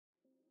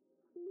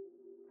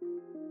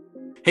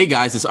Hey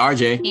guys, it's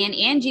RJ. And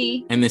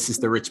Angie. And this is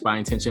the Rich by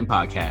Intention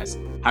podcast.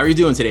 How are you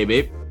doing today,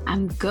 babe?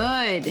 I'm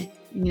good.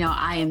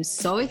 I am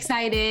so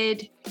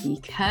excited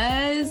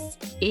because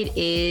it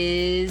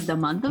is the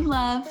month of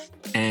love.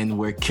 And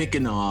we're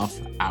kicking off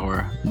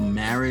our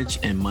marriage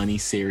and money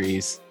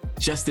series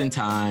just in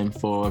time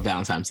for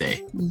Valentine's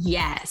Day.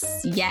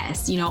 Yes.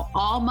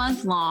 All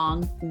month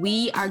long,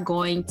 we are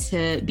going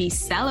to be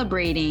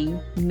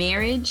celebrating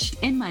marriage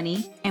and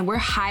money. And we're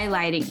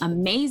highlighting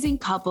amazing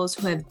couples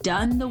who have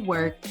done the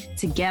work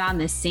to get on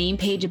the same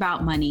page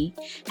about money,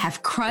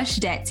 have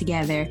crushed debt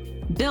together,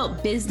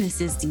 built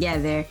businesses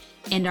together,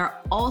 and are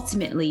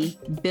ultimately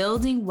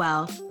building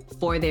wealth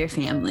for their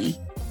family.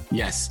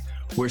 Yes.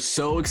 We're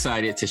so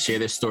excited to share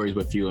their stories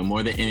with you, and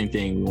more than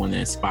anything, we want to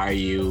inspire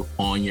you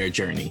on your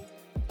journey.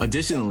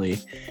 Additionally,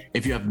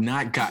 if you have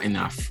not gotten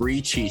our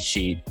free cheat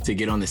sheet to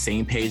get on the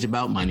same page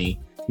about money,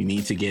 you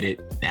need to get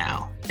it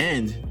now.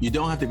 And you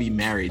don't have to be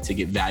married to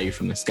get value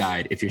from this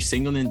guide. If you're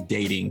single and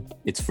dating,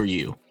 it's for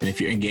you. And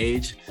if you're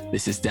engaged,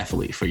 this is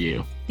definitely for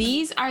you.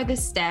 These are the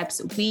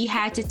steps we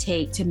had to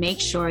take to make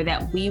sure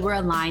that we were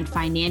aligned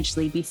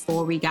financially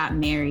before we got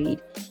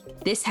married.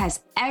 This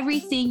has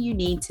everything you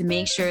need to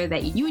make sure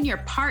that you and your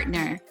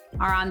partner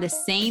are on the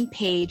same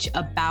page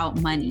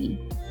about money.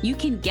 You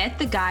can get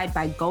the guide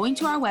by going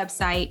to our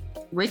website,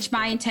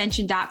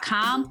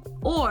 richbyintention.com,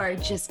 or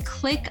just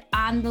click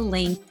on the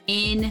link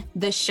in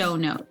the show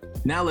note.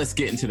 Now let's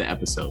get into the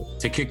episode.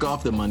 To kick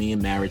off the Money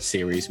and Marriage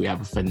series, we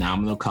have a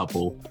phenomenal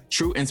couple,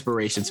 true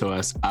inspiration to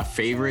us, our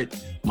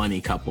favorite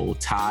money couple,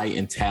 Ty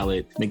and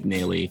Talit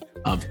McNally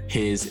of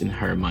His and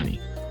Her Money.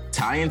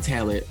 Ty and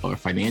Talit are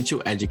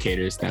financial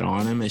educators that are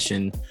on a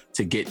mission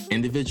to get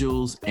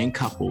individuals and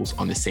couples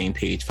on the same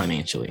page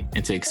financially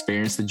and to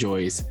experience the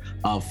joys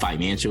of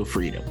financial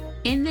freedom.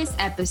 In this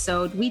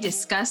episode, we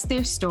discuss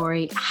their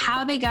story,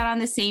 how they got on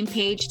the same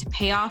page to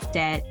pay off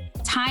debt.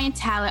 Ty and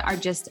Talit are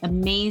just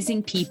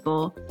amazing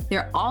people.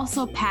 They're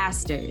also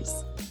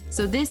pastors.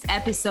 So this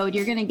episode,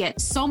 you're going to get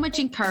so much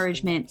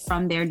encouragement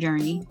from their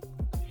journey.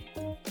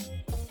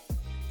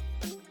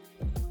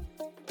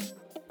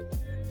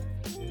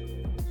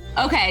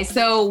 Okay,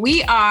 so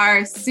we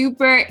are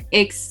super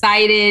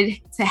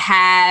excited to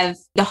have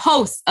the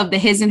hosts of the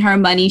His and Her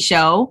Money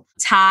show,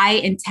 Ty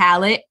and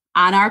Talit,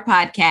 on our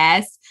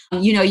podcast.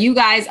 You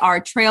guys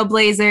are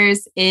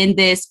trailblazers in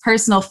this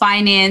personal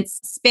finance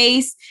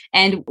space,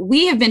 and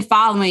we have been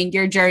following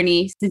your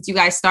journey since you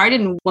guys started.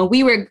 And when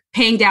we were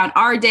paying down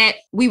our debt,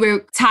 we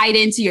were tied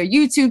into your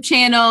YouTube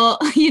channel,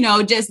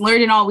 just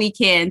learning all we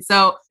can.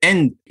 So,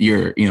 and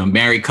you're,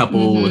 married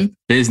couple with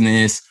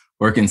business,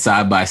 working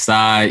side by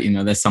side,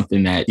 that's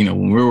something that,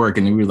 when we were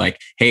working, we were like,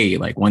 hey,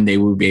 like one day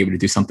we'll be able to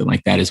do something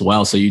like that as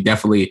well. So you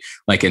definitely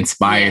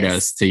inspired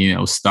us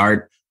to,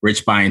 start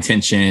Rich by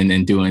Intention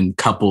and doing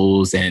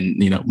couples and,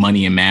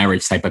 money and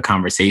marriage type of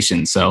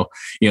conversations. So,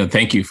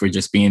 thank you for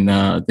just being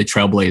the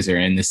trailblazer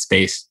in this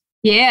space.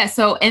 Yeah.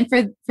 So, and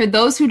for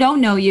those who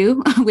don't know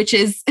you, which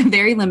is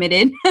very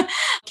limited,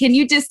 can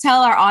you just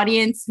tell our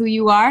audience who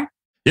you are?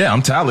 Yeah,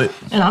 I'm Talit.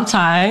 And I'm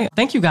Ty.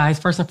 Thank you guys,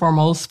 first and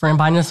foremost, for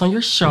inviting us on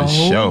your show.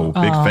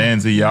 Big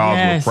fans of y'all.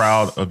 Yes. We're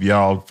proud of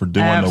y'all for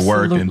doing the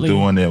work and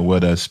doing it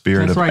with a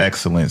spirit of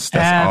excellence.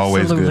 That's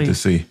always good to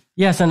see.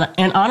 Yes, and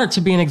honored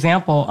to be an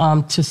example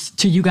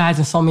to you guys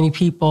and so many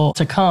people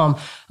to come.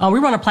 We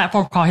run a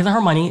platform called His and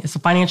Her Money. It's a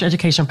financial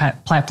education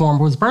platform.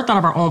 It was birthed out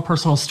of our own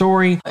personal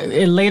story.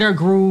 It later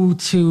grew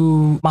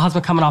to my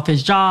husband coming off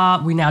his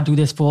job. We now do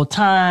this full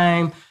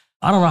time.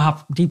 I don't know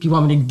how deep you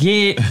want me to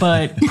get,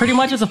 but pretty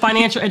much it's a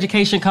financial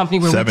education company.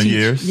 Where 7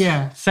 years?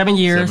 Yeah, 7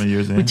 years. 7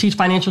 years in. We teach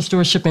financial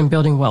stewardship and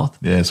building wealth.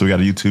 Yeah, so we got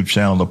a YouTube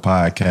channel, a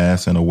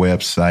podcast, and a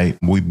website.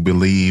 We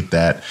believe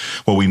that,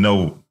 we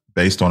know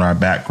based on our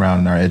background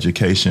and our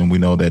education, we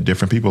know that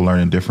different people learn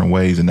in different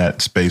ways, and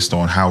that's based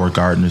on Howard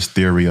Gardner's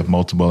theory of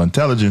multiple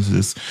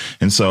intelligences.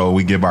 And so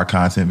we give our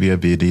content via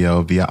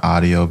video, via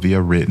audio,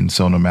 via written.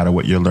 So no matter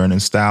what your learning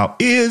style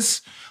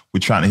is,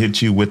 we're trying to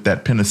hit you with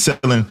that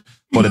penicillin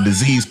for the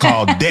disease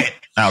called debt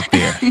out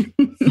there.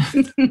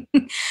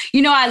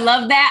 I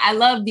love that. I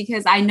love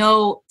because I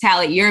know,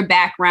 Talit, your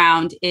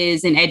background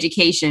is in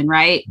education,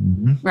 right?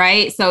 Mm-hmm.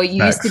 Right. So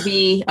you used to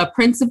be a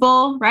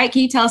principal, right?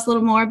 Can you tell us a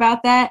little more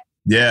about that?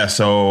 Yeah.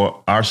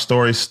 So our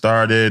story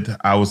started,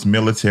 I was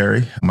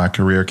military. My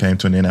career came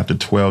to an end after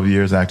 12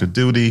 years active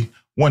duty,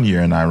 1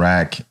 year in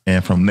Iraq.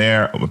 And from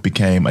there, I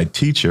became a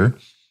teacher.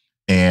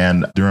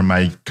 And during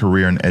my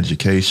career in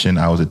education,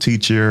 I was a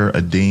teacher,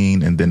 a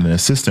dean, and then an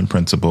assistant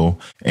principal.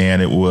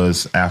 And it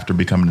was after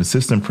becoming an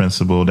assistant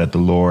principal that the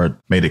Lord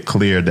made it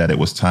clear that it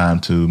was time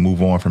to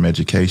move on from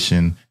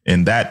education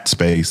in that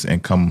space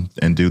and come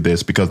and do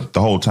this, because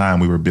the whole time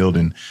we were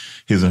building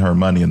His and Her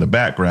Money in the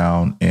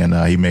background. And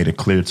he made it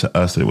clear to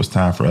us that it was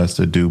time for us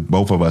to do,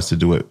 both of us to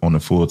do it on a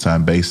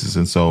full-time basis.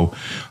 And so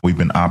we've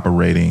been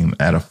operating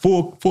at a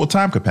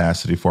full-time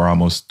capacity for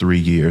almost 3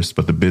 years,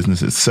 but the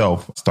business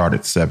itself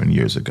started 7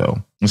 years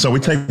ago. And so we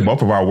take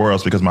both of our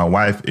worlds, because my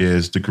wife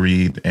is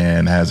degreed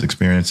and has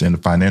experience in the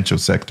financial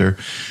sector,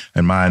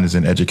 and mine is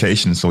in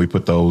education. So we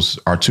put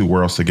our two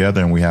worlds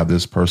together, and we have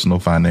this personal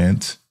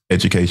finance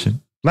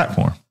education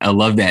platform. I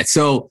love that.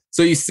 So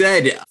you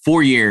said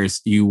 4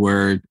 years you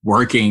were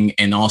working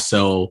and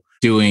also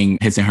doing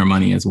His and Her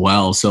Money as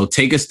well. So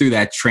take us through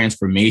that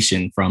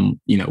transformation from,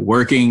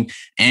 working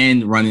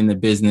and running the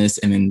business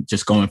and then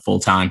just going full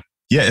time.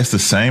 Yeah, it's the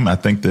same. I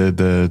think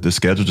the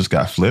schedule just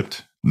got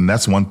flipped. And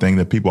that's one thing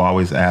that people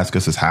always ask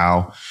us is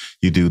how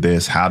you do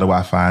this. How do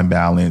I find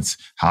balance?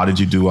 How did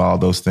you do all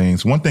those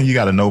things? One thing you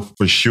got to know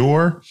for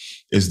sure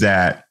is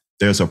that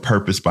there's a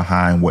purpose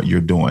behind what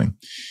you're doing.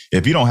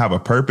 If you don't have a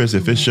purpose,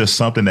 if it's just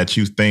something that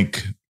you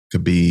think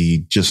could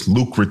be just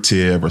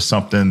lucrative or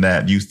something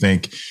that you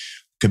think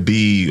could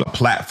be a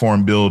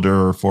platform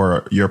builder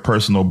for your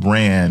personal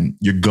brand,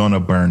 you're going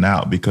to burn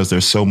out, because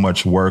there's so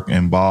much work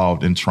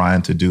involved in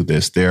trying to do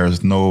this.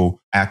 There's no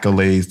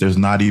accolades. There's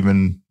not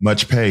even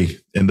much pay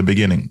in the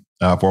beginning.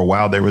 For a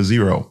while, there was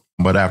zero.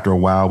 But after a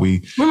while, we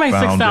made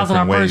found $6,000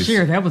 our ways. First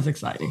year. That was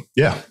exciting.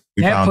 Yeah.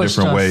 We found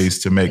different ways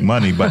to make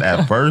money. But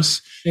at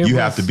first, you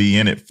have to be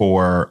in it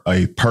for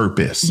a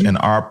purpose. And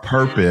our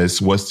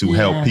purpose was to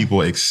help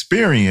people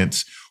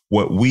experience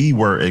what we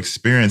were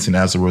experiencing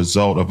as a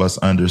result of us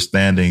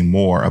understanding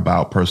more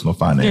about personal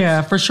finance.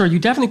 Yeah, for sure. You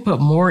definitely put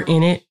more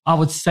in it, I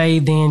would say,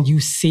 than you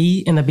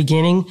see in the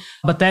beginning.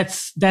 But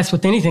that's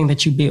with anything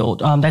that you build.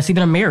 That's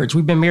even a marriage.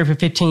 We've been married for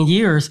 15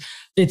 years.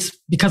 It's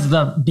because of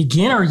the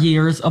beginner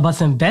years of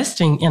us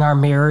investing in our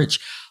marriage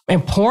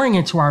and pouring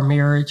into our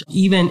marriage,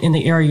 even in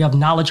the area of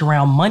knowledge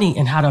around money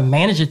and how to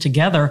manage it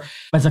together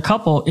as a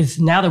couple, is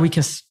now that we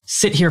can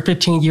sit here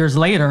 15 years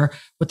later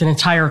with an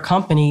entire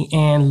company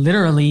and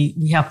literally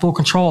we have full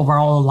control of our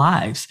own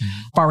lives, as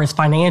far as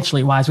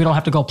financially wise. We don't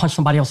have to go punch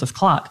somebody else's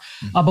clock.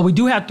 But we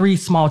do have 3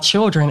 small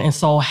children. And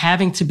so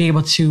having to be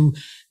able to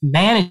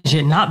manage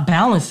it, not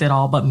balance it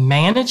all, but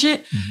manage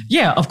it.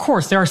 Yeah, of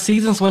course, there are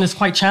seasons when it's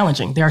quite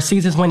challenging. There are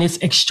seasons when it's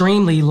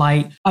extremely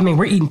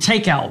we're eating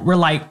takeout.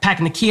 We're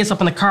packing the kids up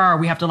in the car.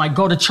 We have to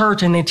go to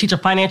church and then teach a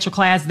financial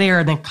class there,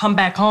 and then come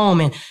back home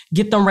and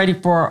get them ready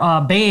for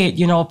bed,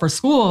 for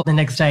school the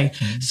next day.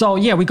 So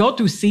yeah, we go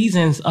through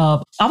seasons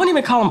of, I wouldn't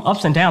even call them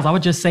ups and downs. I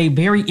would just say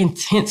very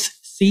intense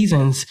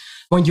seasons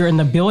when you're in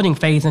the building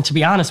phase. And to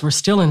be honest, we're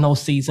still in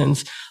those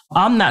seasons.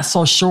 I'm not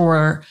so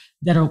sure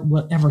that it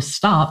will ever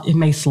stop. It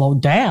may slow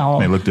down.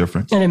 It may look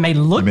different. And it may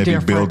look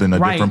different. Maybe building a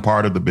different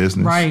part of the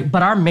business. Right.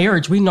 But our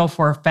marriage, we know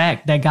for a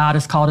fact that God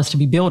has called us to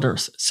be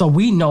builders. So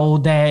we know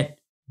that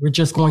we're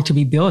just going to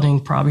be building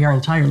probably our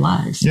entire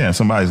lives. Yeah.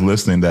 Somebody's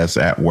listening that's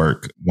at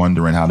work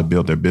wondering how to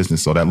build their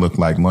business. So that looked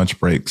like lunch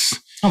breaks.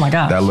 Oh my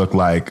gosh. That looked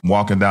like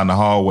walking down the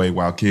hallway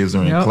while kids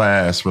are in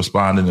class,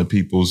 responding to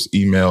people's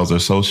emails or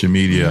social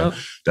media.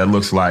 That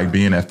looks like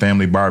being at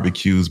family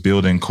barbecues,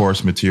 building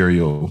course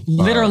material.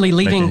 Literally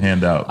leaving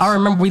handouts. I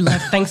remember we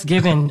left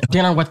Thanksgiving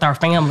dinner with our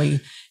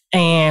family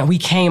and we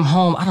came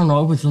home. I don't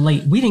know, it was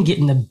late. We didn't get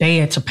into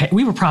bed to pay.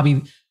 We were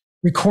probably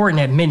recording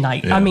at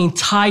midnight. Yeah. I mean,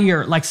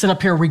 tired, sitting up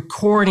here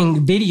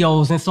recording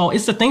videos. And so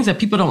it's the things that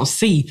people don't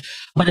see,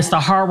 but it's the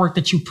hard work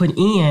that you put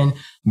in.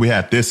 We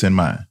had this in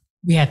mind.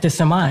 We had this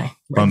in mind.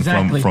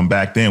 From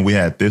back then, we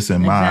had this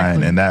in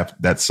mind, and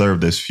that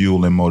served as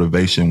fuel and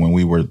motivation when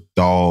we were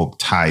dog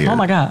tired. Oh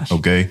my gosh.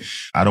 Okay.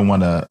 I don't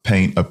want to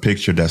paint a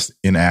picture that's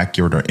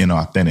inaccurate or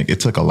inauthentic. It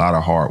took a lot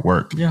of hard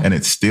work, and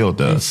it still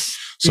does.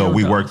 So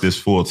we work this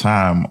full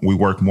time. We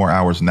work more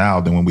hours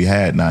now than when we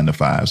had 9 to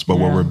 5s. But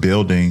what we're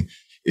building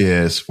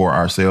is for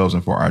ourselves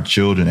and for our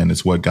children. And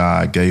it's what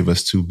God gave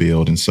us to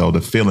build. And so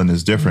the feeling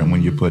is different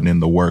when you're putting in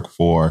the work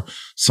for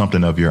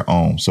something of your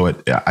own. So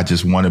I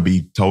just want to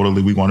be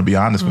we want to be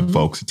honest with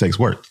folks. It takes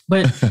work.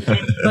 But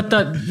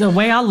the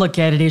way I look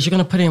at it is you're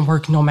going to put in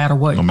work no matter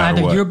what.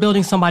 You're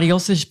building somebody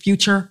else's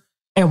future.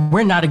 And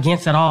we're not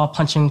against at all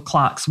punching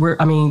clocks.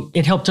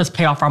 It helped us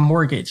pay off our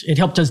mortgage. It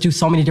helped us do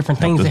so many different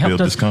things. It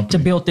helped us to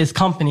build this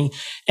company.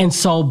 And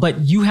so, but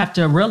you have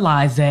to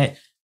realize that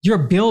you're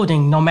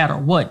building no matter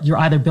what. You're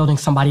either building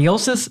somebody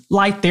else's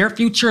life, their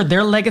future,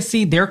 their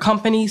legacy, their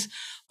companies.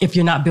 If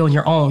you're not building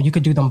your own, you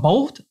could do them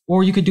both,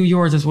 or you could do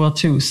yours as well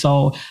too.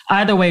 So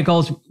either way it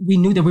goes, we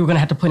knew that we were going to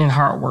have to put in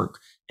hard work.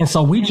 And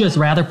so we just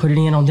rather put it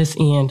in on this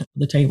end of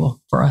the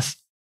table for us.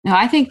 No,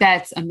 I think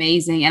that's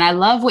amazing. And I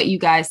love what you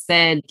guys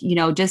said,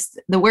 just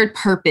the word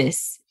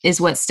purpose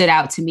is what stood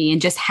out to me,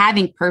 and just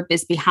having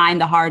purpose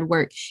behind the hard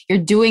work. You're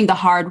doing the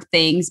hard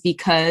things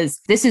because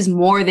this is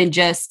more than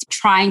just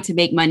trying to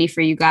make money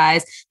for you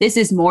guys. This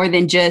is more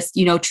than just,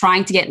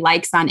 trying to get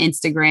likes on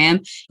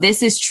Instagram.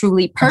 This is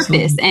truly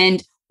purpose. Absolutely.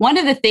 And one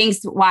of the things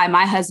why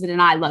my husband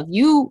and I love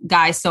you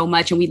guys so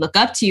much and we look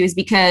up to you is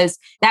because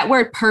that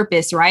word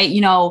purpose, right?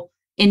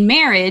 In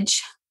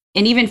marriage,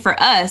 And even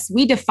for us,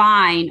 we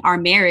define our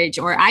marriage,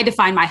 or I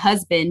define my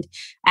husband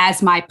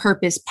as my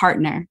purpose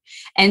partner.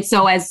 And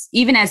so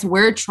even as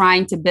we're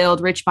trying to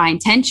build Rich by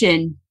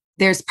Intention,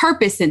 there's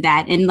purpose in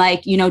that. And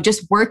like,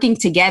 just working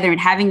together and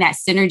having that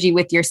synergy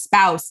with your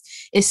spouse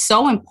is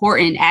so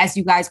important as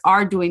you guys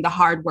are doing the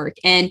hard work.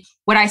 And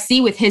what I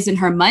see with His and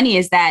Her Money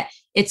is that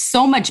it's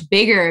so much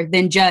bigger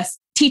than just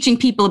teaching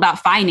people about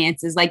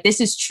finances. Like, this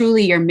is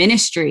truly your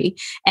ministry.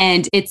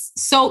 And it's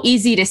so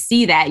easy to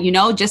see that,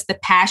 just the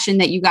passion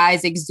that you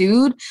guys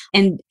exude.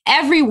 And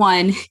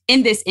everyone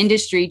in this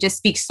industry just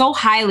speaks so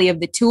highly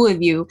of the two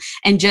of you,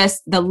 and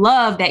just the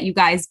love that you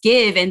guys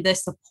give and the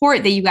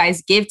support that you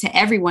guys give to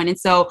everyone. And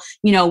so,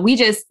 we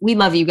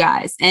love you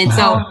guys. And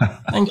so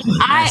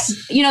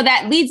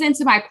that leads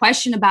into my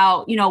question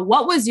about,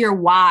 what was your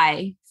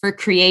why for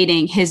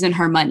creating His and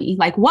Her Money?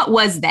 Like, what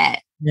was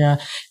that?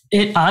 Yeah,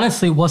 it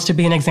honestly was to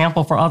be an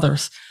example for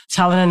others.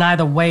 Talit and I,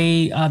 the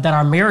way that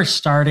our marriage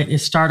started, it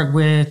started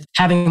with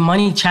having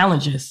money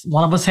challenges.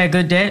 One of us had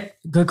good debt,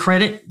 good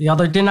credit. The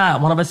other did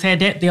not. One of us had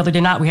debt. The other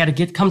did not. We had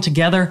to come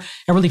together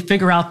and really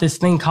figure out this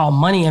thing called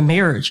money and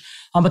marriage.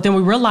 But then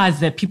we realized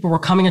that people were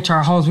coming into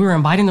our homes. We were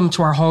inviting them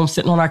to our homes,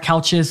 sitting on our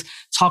couches,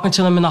 talking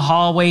to them in the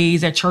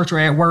hallways at church or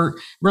at work.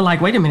 We're like,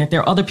 wait a minute,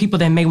 there are other people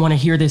that may want to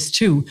hear this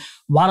too.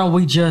 Why don't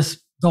we just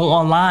go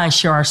online,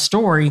 share our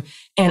story?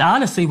 And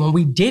honestly, when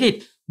we did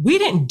it, we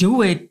didn't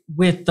do it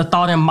with the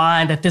thought in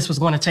mind that this was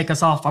going to take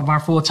us off of our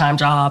full-time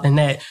job and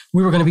that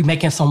we were going to be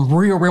making some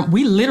real,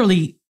 we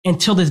literally,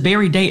 until this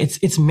very day,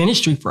 it's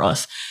ministry for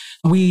us.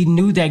 We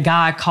knew that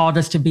God called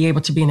us to be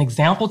able to be an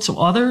example to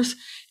others.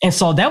 And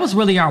so that was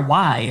really our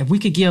why. If we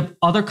could give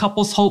other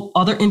couples hope,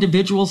 other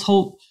individuals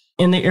hope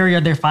in the area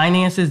of their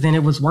finances, then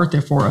it was worth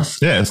it for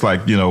us. Yeah, it's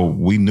like,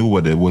 we knew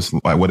what it was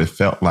like, what it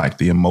felt like,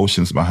 the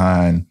emotions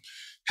behind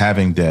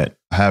having debt,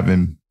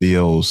 having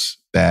bills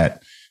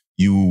that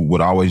you would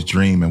always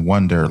dream and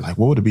wonder, like,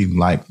 what would it be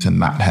like to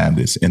not have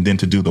this? And then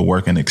to do the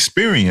work and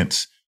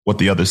experience what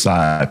the other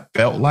side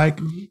felt like.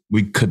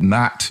 We could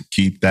not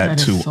keep that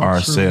to so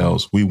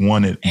ourselves. True. We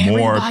wanted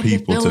more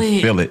people to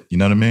feel it. You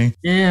know what I mean?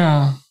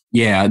 Yeah.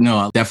 Yeah, no,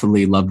 I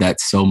definitely love that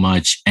so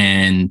much.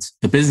 And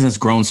the business has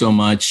grown so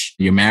much.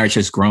 Your marriage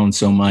has grown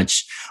so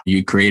much.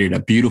 You created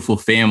a beautiful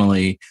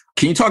family.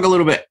 Can you talk a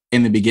little bit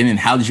in the beginning?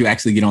 How did you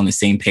actually get on the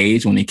same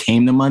page when it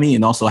came to money?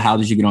 And also, how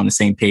did you get on the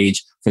same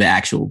page for the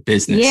actual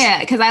business? Yeah,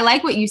 because I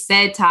like what you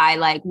said, Ty.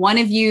 Like, one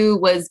of you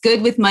was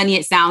good with money,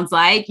 it sounds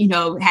like,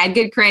 had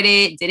good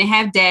credit, didn't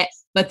have debt.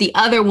 But the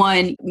other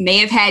one may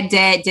have had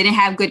debt, didn't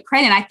have good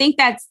credit. And I think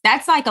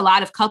that's like a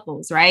lot of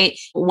couples, right?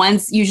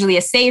 One's usually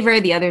a saver,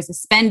 the other's a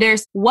spender.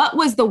 What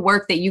was the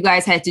work that you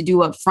guys had to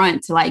do up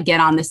front to like get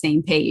on the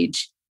same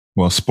page?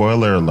 Well,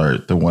 spoiler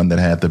alert, the one that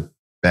had the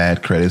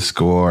bad credit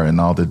score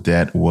and all the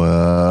debt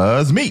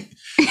was me.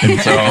 And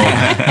so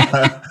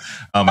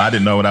I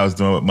didn't know what I was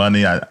doing with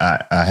money.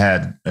 I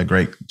had a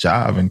great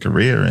job and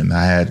career, and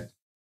I had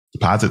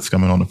deposits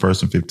coming on the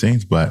 1st and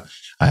 15th, but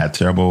I had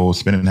terrible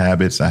spending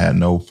habits. I had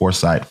no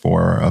foresight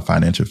for a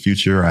financial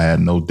future. I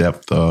had no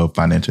depth of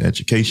financial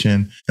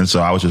education. And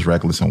so I was just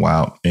reckless and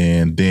wild.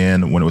 And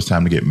then when it was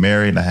time to get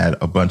married, I had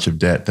a bunch of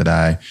debt that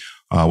I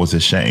was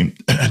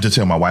ashamed to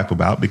tell my wife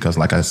about, because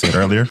like I said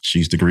earlier,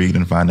 she's degreed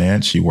in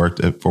finance. She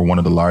worked for one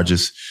of the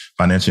largest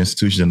financial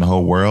institutions in the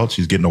whole world.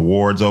 She's getting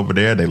awards over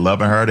there. They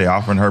loving her. They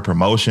offering her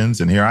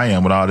promotions. And here I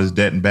am with all this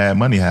debt and bad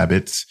money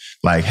habits.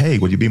 Like, hey,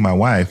 would you be my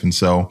wife? And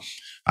so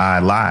I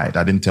lied.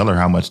 I didn't tell her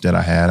how much debt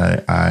I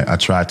had. I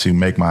tried to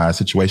make my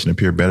situation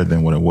appear better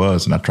than what it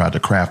was. And I tried to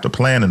craft a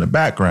plan in the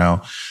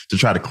background to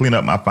try to clean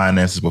up my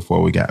finances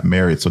before we got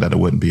married so that it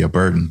wouldn't be a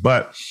burden.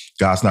 But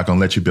God's not going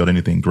to let you build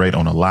anything great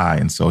on a lie.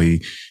 And so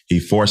he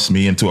forced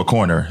me into a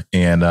corner,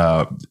 and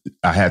I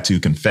had to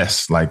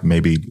confess, like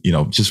maybe,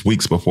 just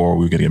weeks before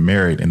we were going to get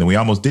married. And then we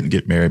almost didn't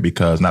get married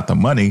because not the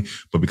money,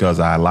 but because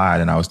I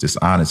lied and I was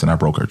dishonest and I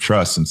broke her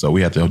trust. And so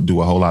we had to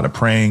do a whole lot of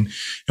praying,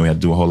 and we had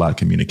to do a whole lot of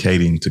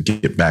communicating to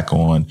get back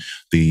on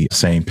the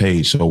same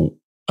page. So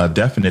a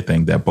definite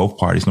thing that both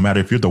parties, no matter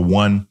if you're the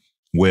one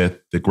with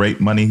the great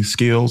money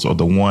skills or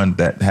the one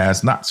that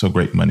has not so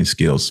great money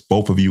skills,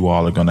 both of you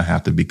all are going to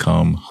have to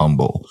become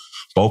humble.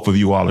 Both of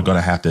you all are going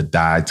to have to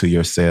die to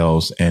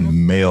yourselves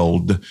and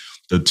meld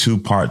the two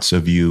parts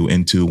of you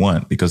into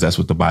one, because that's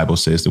what the Bible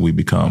says that we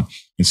become.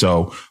 And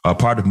so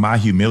part of my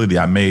humility,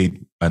 I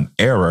made an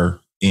error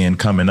in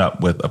coming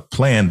up with a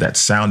plan that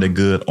sounded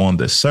good on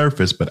the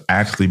surface, but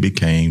actually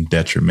became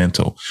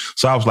detrimental.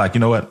 So I was like,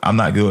 you know what? I'm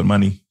not good with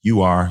money.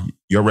 You are.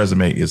 Your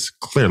resume is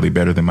clearly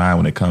better than mine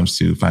when it comes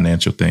to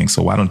financial things.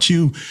 So why don't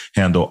you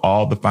handle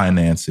all the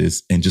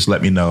finances and just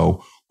let me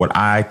know what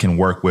I can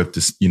work with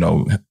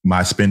to,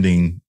 my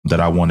spending that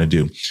I want to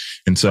do.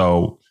 And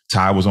so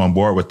Ty was on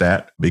board with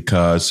that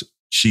because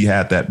she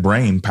had that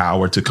brain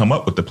power to come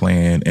up with the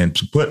plan and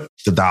to put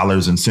the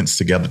dollars and cents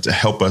together to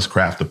help us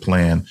craft a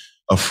plan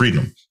of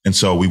freedom. And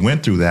so we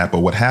went through that. But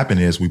what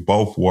happened is we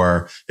both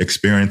were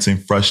experiencing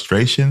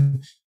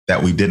frustration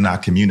that we did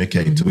not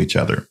communicate to each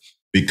other,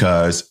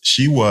 because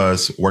she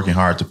was working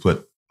hard to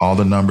put all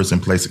the numbers in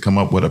place to come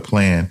up with a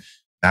plan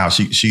Now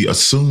she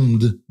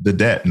assumed the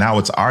debt. Now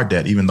it's our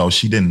debt, even though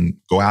she didn't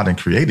go out and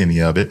create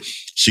any of it.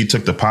 She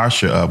took the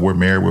posture of we're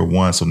married, we're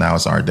one, so now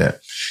it's our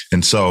debt.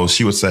 And so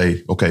she would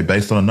say, okay,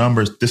 based on the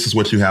numbers, this is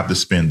what you have to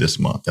spend this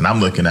month. And I'm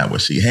looking at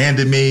what she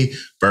handed me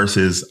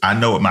versus I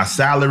know what my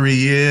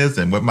salary is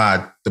and what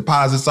my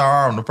deposits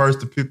are on the 1st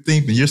to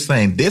 15th. And you're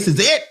saying this is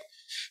it.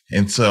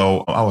 And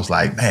so I was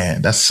like,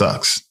 man, that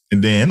sucks.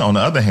 And then on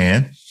the other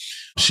hand,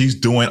 she's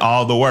doing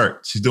all the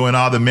work. She's doing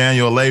all the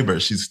manual labor.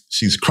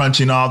 She's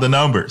crunching all the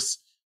numbers.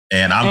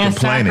 And I'm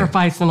complaining.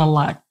 Sacrificing a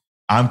lot.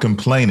 I'm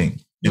complaining.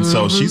 And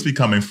so she's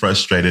becoming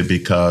frustrated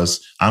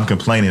because I'm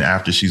complaining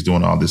after she's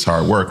doing all this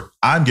hard work.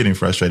 I'm getting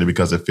frustrated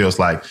because it feels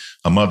like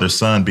a mother's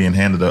son being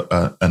handed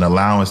an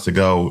allowance to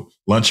go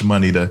lunch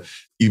money to,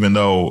 even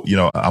though,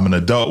 I'm an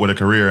adult with a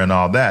career and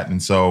all that.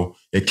 And so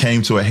it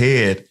came to a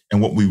head.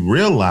 And what we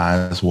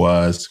realized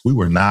was we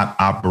were not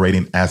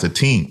operating as a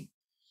team.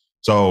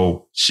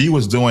 So she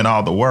was doing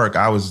all the work.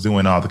 I was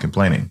doing all the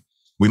complaining.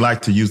 We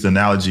like to use the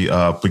analogy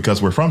of, because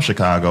we're from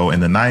Chicago in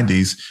the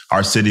 90s,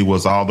 our city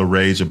was all the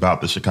rage about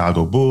the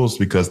Chicago Bulls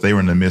because they were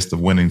in the midst of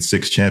winning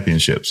 6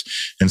 championships.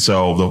 And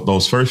so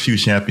those first few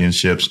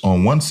championships,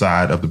 on one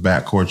side of the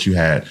backcourt, you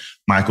had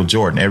Michael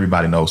Jordan.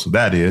 Everybody knows who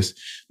that is.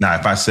 Now,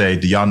 if I say,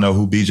 do y'all know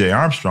who BJ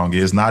Armstrong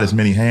is? Not as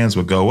many hands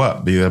would go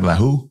up. They'd be like,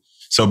 who?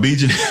 So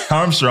BJ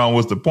Armstrong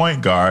was the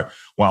point guard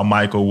while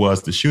Michael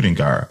was the shooting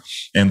guard.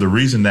 And the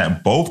reason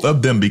that both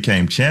of them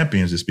became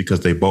champions is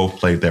because they both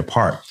played their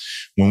part.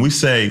 When we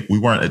say we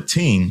weren't a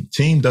team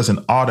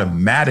doesn't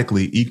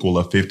automatically equal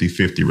a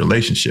 50-50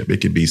 relationship.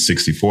 It could be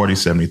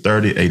 60-40,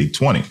 70-30,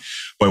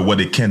 80-20. But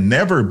what it can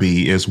never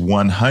be is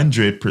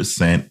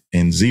 100%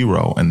 and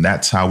 0. And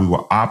that's how we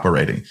were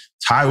operating.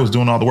 Ty was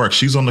doing all the work.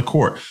 She's on the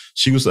court.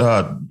 She was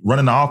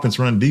running the offense,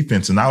 running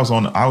defense. And I was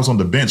on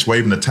the bench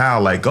waving the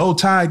towel like, go,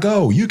 Ty,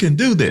 go. You can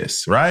do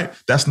this, right?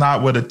 That's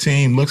not what a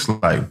team looks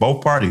like.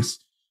 Both parties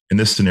in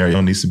this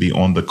scenario needs to be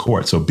on the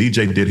court. So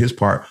BJ did his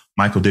part.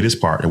 Michael did his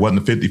part. It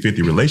wasn't a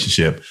 50-50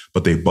 relationship,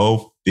 but they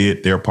both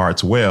did their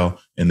parts well,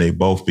 and they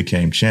both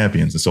became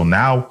champions. And so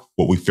now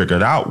what we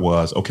figured out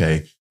was,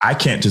 okay, I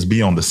can't just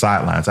be on the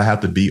sidelines. I have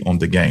to be on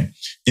the game,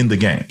 in the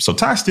game. So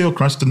Ty still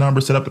crunched the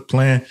numbers, set up the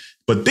plan.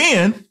 But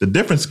then the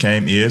difference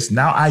came is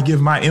now I give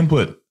my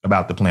input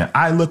about the plan.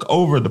 I look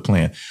over the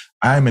plan.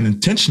 I'm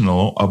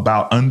intentional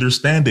about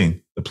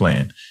understanding the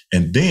plan.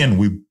 And then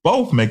we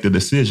both make the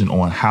decision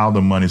on how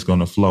the money's going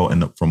to flow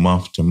from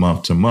month to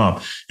month to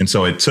month. And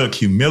so it took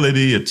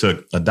humility, it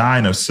took a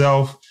dying of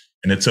self,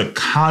 and it took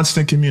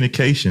constant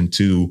communication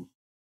to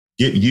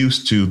get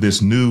used to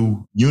this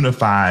new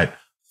unified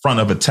front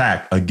of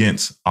attack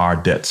against our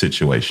debt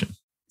situation.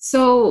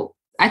 So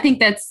I think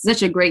that's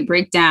such a great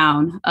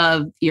breakdown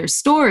of your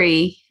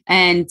story.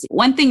 And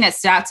one thing that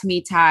stood out to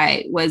me,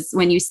 Ty, was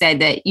when you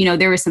said that,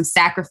 there were some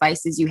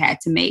sacrifices you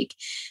had to make.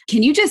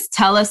 Can you just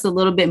tell us a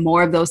little bit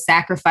more of those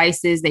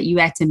sacrifices that you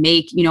had to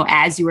make,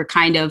 as you were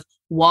kind of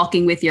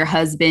walking with your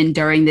husband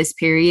during this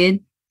period?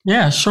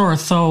 Yeah, sure.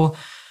 So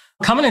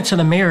coming into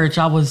the marriage,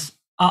 I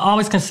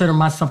always considered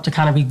myself to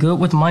kind of be good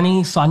with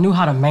money. So I knew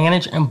how to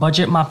manage and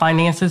budget my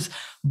finances.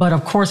 But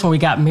of course, when we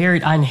got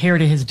married, I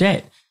inherited his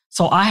debt.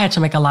 So I had to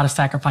make a lot of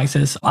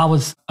sacrifices. I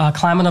was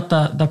climbing up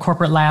the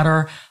corporate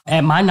ladder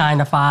at my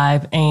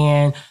 9-to-5,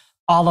 and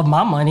all of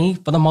my money,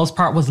 for the most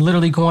part, was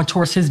literally going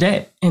towards his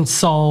debt. And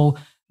so,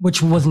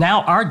 which was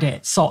now our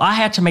debt. So I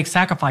had to make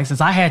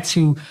sacrifices. I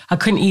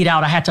couldn't eat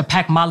out. I had to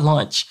pack my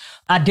lunch.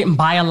 I didn't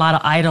buy a lot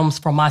of items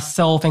for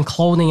myself and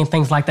clothing and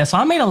things like that. So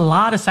I made a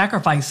lot of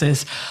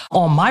sacrifices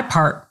on my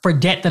part for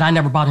debt that I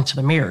never brought into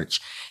the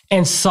marriage.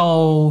 And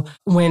so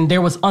when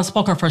there was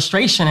unspoken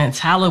frustration and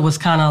Tyler was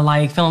kind of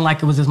like feeling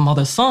like it was his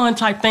mother's son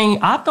type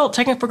thing, I felt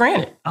taken for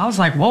granted. I was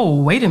like, whoa,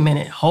 wait a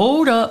minute,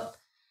 hold up.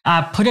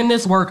 I put in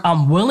this work.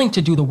 I'm willing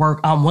to do the work.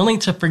 I'm willing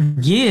to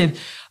forgive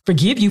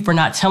you for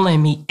not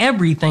telling me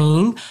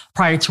everything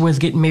prior to us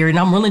getting married. And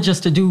I'm willing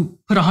just to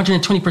put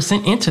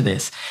 120% into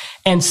this.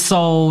 And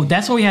so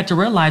that's when we had to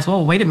realize,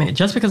 well, wait a minute,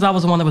 just because I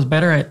was the one that was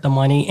better at the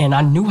money and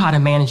I knew how to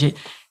manage it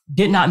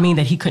did not mean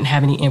that he couldn't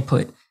have any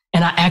input.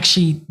 And I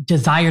actually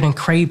desired and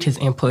craved his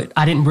input.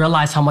 I didn't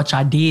realize how much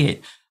I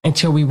did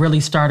until we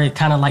really started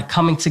kind of like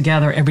coming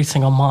together every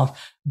single month,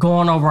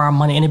 going over our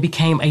money. And it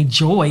became a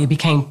joy. It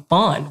became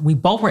fun. We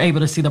both were able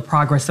to see the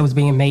progress that was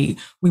being made.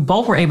 We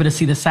both were able to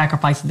see the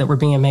sacrifices that were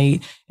being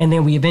made. And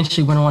then we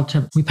eventually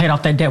we paid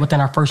off that debt within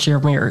our first year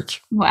of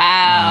marriage.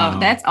 Wow.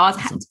 That's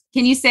awesome.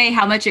 Can you say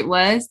how much it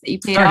was that you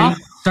paid off?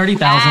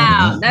 $30,000.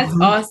 Wow, that's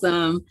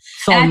awesome.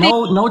 So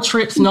no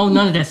trips, none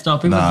of that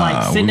stuff. It was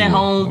like sitting at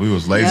home. We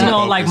was lazy.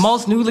 Like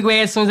most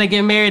newlyweds, as soon as they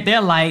get married,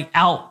 they're like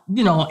out,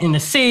 in the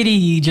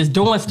city, just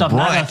doing stuff.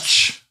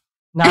 Brunch.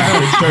 Not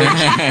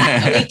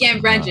us.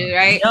 Weekend brunches,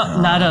 right? Yep,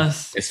 not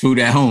us. It's food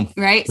at home.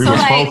 Right. We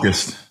was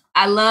focused.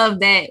 I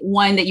love that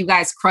you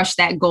guys crushed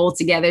that goal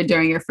together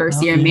during your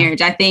first year of marriage.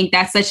 I think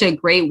that's such a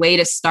great way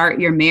to start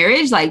your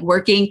marriage, like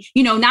working,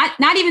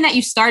 not even that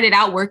you started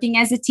out working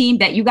as a team,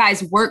 that you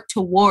guys work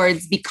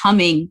towards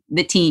becoming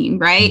the team.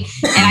 Right.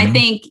 And I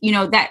think,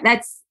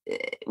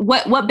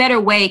 what better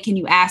way can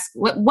you ask?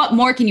 What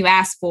more can you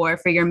ask for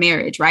your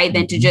marriage, right?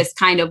 Than to just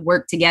kind of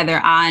work together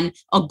on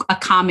a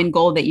common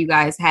goal that you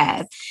guys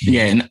have.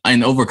 Yeah.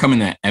 And overcoming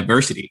that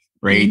adversity,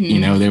 right?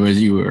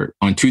 You were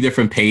on two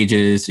different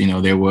pages,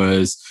 there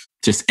was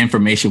just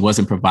information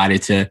wasn't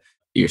provided to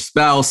your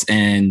spouse.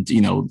 And,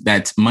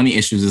 that money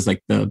issues is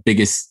like the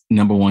biggest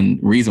number one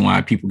reason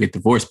why people get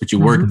divorced. But you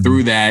work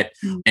through that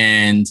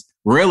and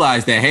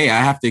realize that, hey, I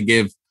have to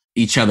give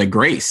each other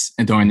grace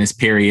and during this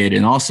period,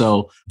 and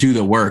also do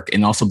the work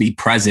and also be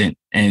present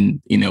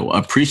and,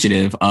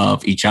 appreciative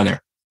of each other.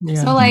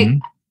 Yeah. So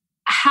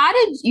how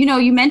did,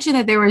 you mentioned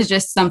that there was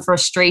just some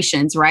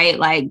frustrations, right?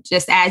 Like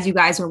just as you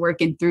guys were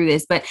working through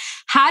this, but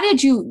how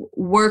did you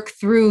work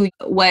through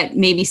what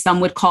maybe some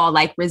would call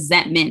like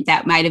resentment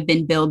that might have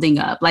been building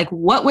up? Like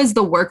what was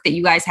the work that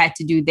you guys had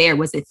to do there?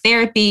 Was it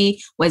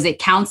therapy? Was it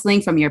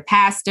counseling from your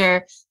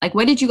pastor? Like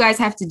what did you guys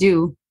have to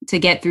do to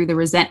get through the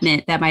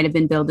resentment that might have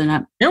been building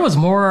up? There was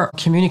more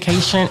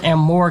communication and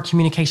more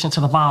communication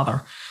to the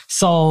Father.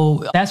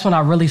 So that's when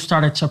I really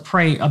started to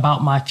pray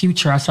about my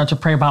future. I started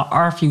to pray about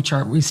our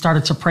future. We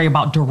started to pray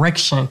about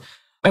direction,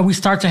 and we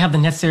started to have the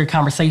necessary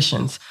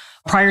conversations.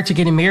 Prior to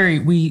getting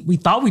married, we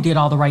thought we did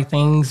all the right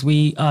things.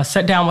 We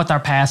sat down with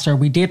our pastor.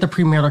 We did the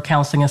premarital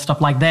counseling and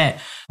stuff like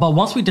that. But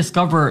once we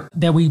discovered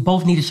that we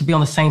both needed to be on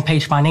the same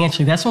page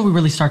financially, that's when we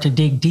really started to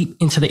dig deep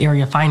into the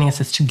area of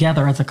finances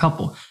together as a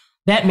couple.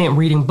 That meant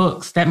reading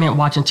books. That meant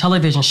watching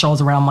television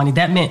shows around money.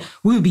 That meant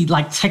we would be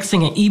like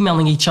texting and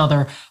emailing each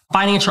other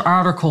financial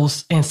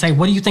articles and say,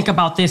 what do you think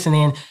about this? And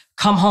then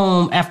come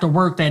home after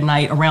work that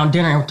night around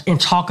dinner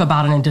and talk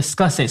about it and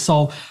discuss it.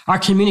 So our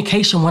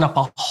communication went up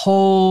a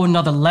whole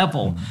nother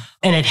level,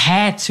 and it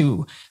had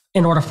to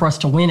in order for us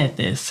to win at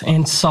this.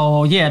 And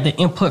so, the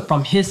input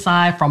from his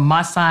side, from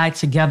my side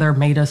together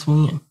made us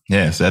win.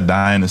 Yes, that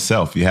die in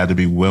itself. We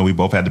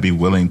both had to be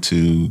willing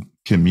to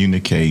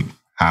communicate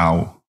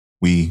how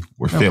we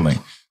were feeling.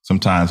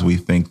 Sometimes we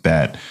think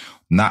that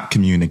not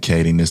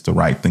communicating is the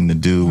right thing to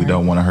do. Right. We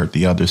don't want to hurt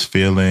the other's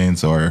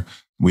feelings, or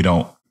we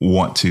don't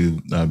want to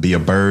be a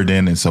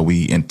burden. And so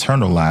we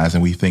internalize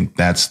and we think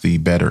that's the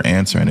better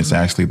answer. And it's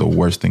actually the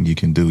worst thing you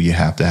can do. You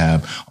have to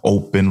have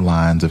open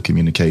lines of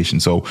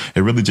communication. So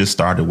it really just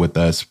started with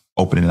us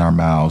opening our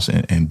mouths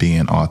and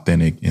being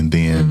authentic, and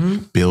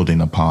then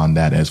building upon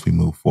that as we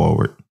move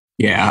forward.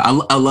 Yeah,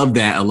 I love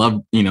that. I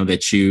love,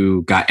 that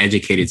you got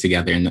educated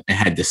together and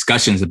had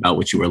discussions about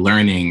what you were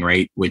learning,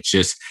 right? Which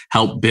just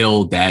helped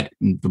build the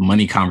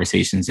money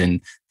conversations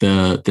and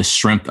the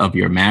strength of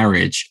your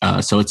marriage.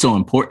 So it's so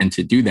important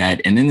to do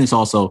that. And then it's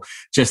also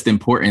just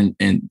important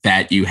in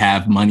that you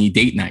have money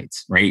date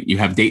nights, right? You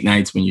have date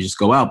nights when you just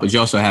go out, but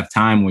you also have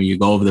time where you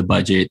go over the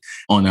budget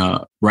on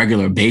a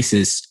regular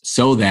basis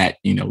so that,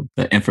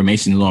 the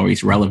information is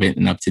always relevant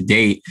and up to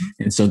date,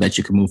 and so that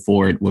you can move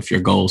forward with your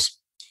goals.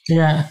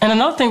 Yeah. And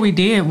another thing we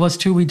did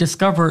was we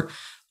discovered,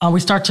 we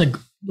start to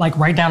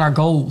write down our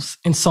goals.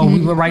 And so we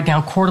would write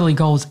down quarterly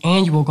goals,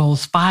 annual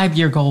goals,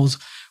 5-year goals.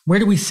 Where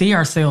do we see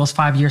ourselves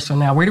 5 years from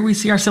now? Where do we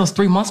see ourselves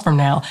 3 months from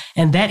now?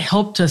 And that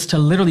helped us to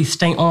literally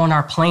stay on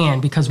our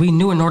plan, because we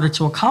knew in order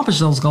to accomplish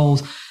those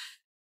goals,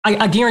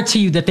 I guarantee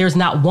you that there's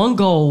not one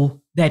goal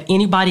that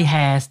anybody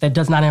has that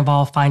does not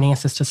involve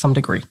finances to some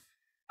degree.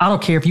 I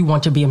don't care if you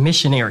want to be a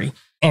missionary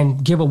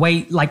and give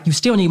away, you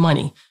still need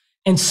money.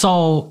 And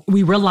so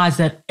we realized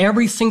that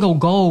every single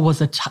goal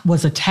was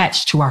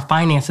attached to our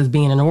finances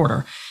being in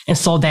order. And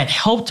so that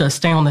helped us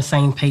stay on the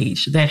same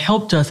page. That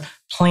helped us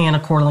plan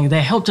accordingly.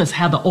 That helped us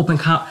have the open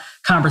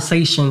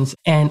conversations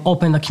and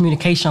open the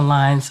communication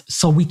lines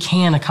so we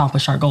can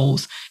accomplish our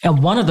goals.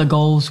 And one of the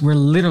goals, we're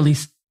literally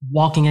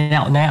walking it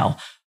out now,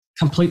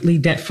 completely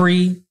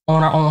debt-free,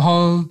 own our own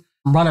home,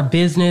 run a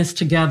business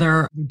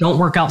together. We don't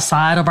work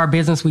outside of our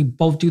business. We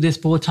both do this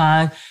full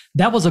time.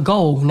 That was a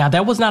goal. Now,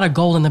 that was not a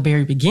goal in the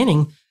very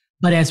beginning,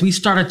 but as we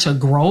started to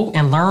grow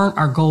and learn,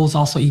 our goals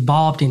also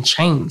evolved and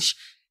changed.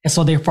 And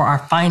so therefore our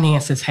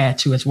finances had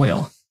to as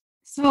well.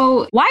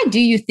 So why do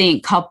you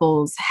think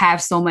couples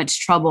have so much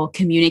trouble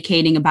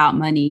communicating about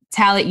money?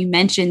 Talit, you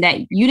mentioned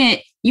that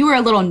you were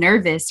a little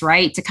nervous,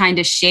 right? To kind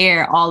of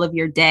share all of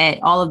your debt,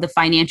 all of the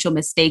financial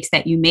mistakes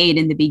that you made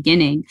in the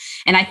beginning.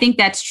 And I think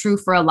that's true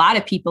for a lot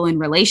of people in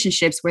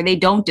relationships where they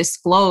don't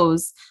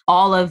disclose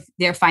all of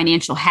their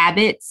financial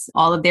habits,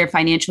 all of their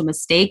financial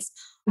mistakes.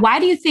 Why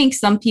do you think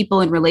some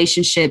people in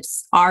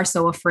relationships are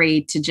so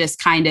afraid to just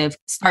kind of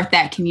start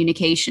that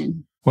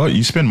communication? Well,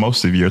 you spend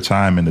most of your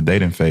time in the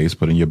dating phase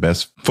putting your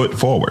best foot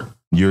forward.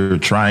 You're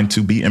trying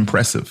to be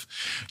impressive.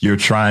 You're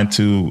trying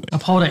to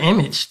uphold an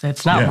image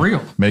that's not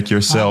real. Make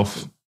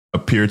yourself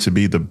appear to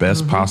be the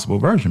best possible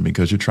version,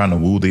 because you're trying to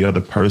woo the other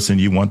person.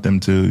 You want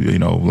them to,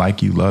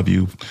 like you, love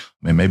you,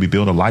 and maybe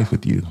build a life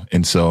with you.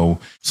 And so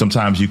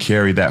sometimes you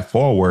carry that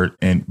forward,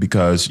 and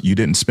because you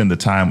didn't spend the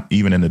time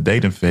even in the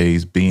dating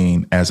phase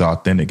being as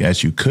authentic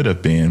as you could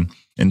have been.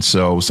 And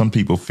so some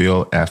people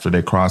feel after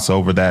they cross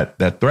over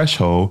that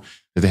threshold,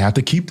 that they have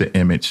to keep the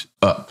image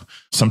up.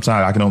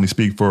 Sometimes I can only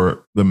speak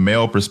for the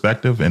male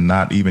perspective and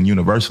not even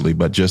universally,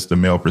 but just the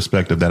male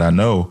perspective that I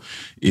know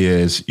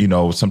is,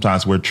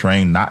 sometimes we're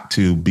trained not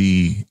to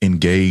be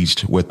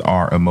engaged with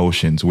our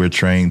emotions. We're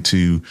trained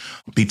to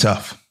be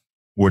tough.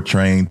 We're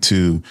trained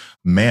to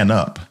man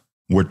up.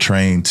 We're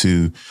trained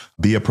to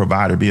be a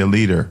provider, be a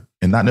leader,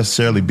 and not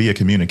necessarily be a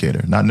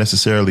communicator, not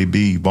necessarily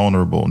be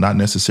vulnerable, not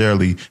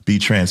necessarily be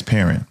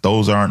transparent.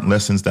 Those aren't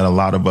lessons that a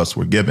lot of us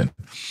were given.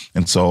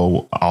 And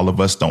so all of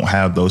us don't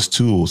have those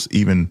tools,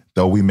 even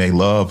though we may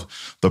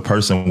love the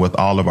person with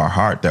all of our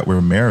heart that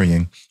we're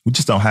marrying. We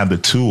just don't have the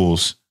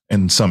tools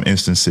in some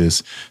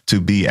instances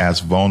to be as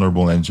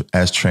vulnerable and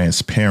as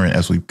transparent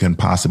as we can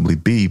possibly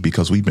be,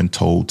 because we've been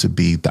told to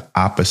be the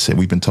opposite.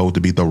 We've been told to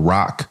be the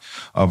rock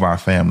of our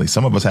family.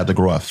 Some of us had to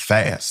grow up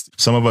fast.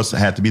 Some of us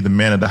had to be the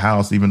man of the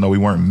house, even though we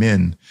weren't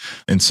men.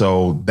 And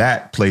so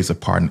that plays a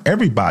part. And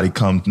everybody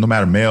comes, no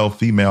matter male,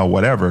 female,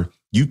 whatever,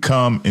 you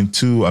come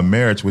into a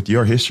marriage with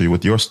your history,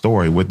 with your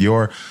story, with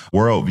your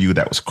worldview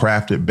that was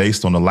crafted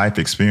based on the life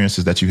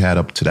experiences that you had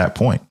up to that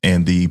point.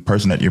 And the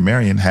person that you're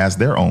marrying has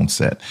their own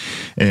set.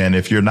 And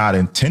if you're not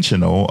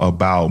intentional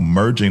about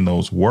merging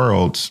those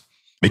worlds,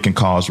 it can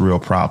cause real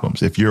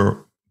problems. If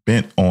you're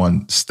bent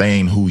on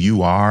staying who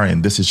you are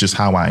and this is just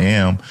how I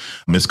am,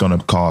 it's going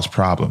to cause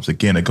problems.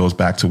 Again, it goes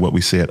back to what we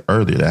said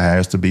earlier. There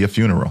has to be a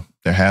funeral.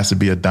 There has to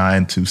be a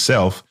dying to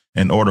self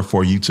in order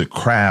for you to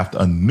craft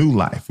a new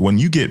life. When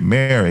you get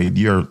married,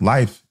 your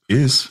life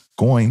is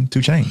going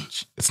to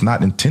change. It's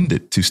not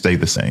intended to stay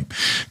the same.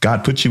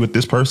 God put you with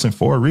this person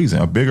for a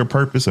reason, a bigger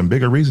purpose and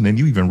bigger reason than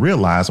you even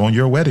realize on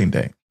your wedding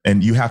day.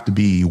 And you have to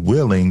be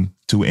willing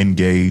to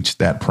engage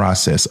that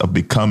process of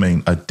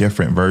becoming a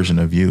different version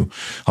of you.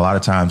 A lot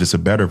of times it's a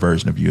better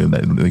version of you. And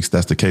at least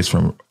that's the case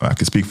I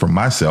can speak for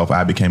myself.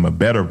 I became a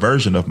better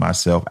version of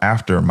myself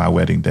after my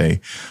wedding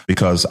day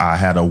because I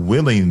had a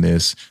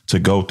willingness to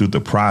go through the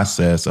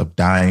process of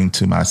dying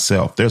to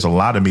myself. There's a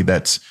lot of me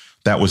that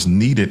was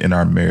needed in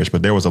our marriage,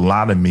 but there was a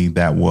lot of me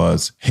that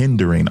was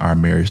hindering our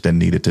marriage that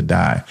needed to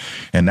die.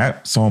 And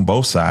that's on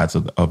both sides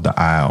of the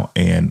aisle.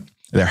 And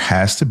there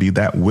has to be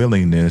that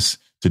willingness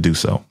to do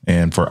so.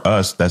 And for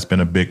us, that's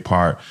been a big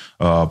part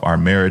of our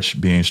marriage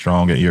being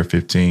strong at year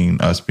 15,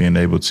 us being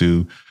able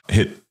to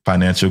hit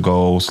financial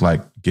goals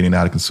like getting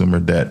out of consumer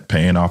debt,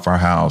 paying off our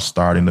house,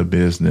 starting a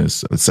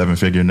business, a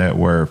 7-figure net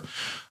worth.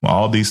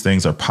 All these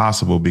things are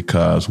possible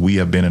because we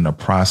have been in a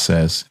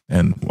process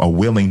and a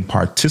willing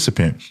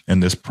participant in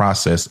this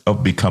process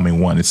of becoming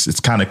one. It's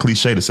kind of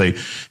cliche to say,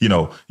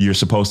 you're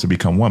supposed to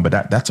become one,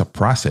 but that's a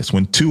process.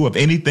 When two of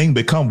anything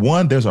become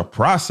one, there's a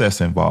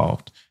process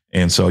involved.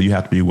 And so you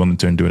have to be willing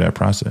to endure that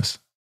process.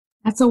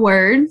 That's a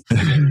word.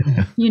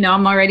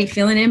 I'm already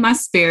feeling it in my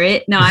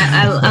spirit. No,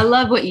 I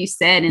love what you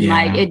said. And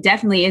it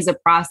definitely is a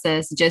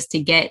process just to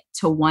get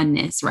to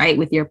oneness, right,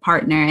 with your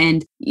partner.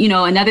 And,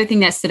 another thing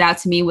that stood out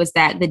to me was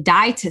that the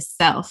die to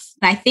self.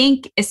 And I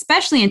think,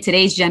 especially in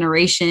today's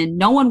generation,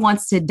 no one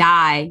wants to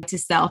die to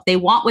self. They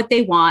want what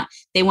they want.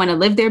 They want to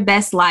live their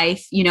best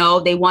life.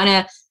 They want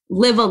to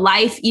live a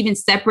life even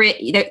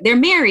separate. They're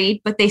married,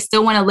 but they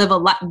still want to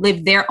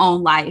live their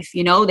own life.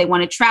 They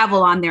want to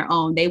travel on their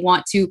own. They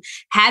want to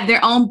have their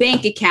own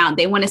bank account.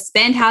 They want to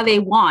spend how they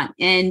want.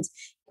 And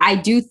I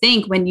do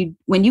think when you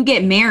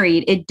get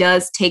married, it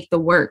does take the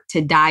work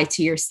to die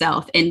to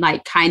yourself and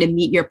kind of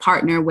meet your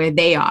partner where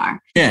they are.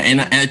 Yeah.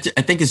 And I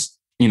think it's,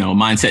 a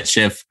mindset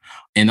shift.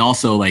 And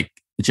also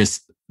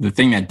just the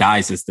thing that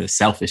dies is the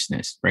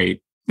selfishness,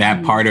 right?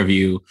 That part of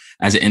you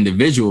as an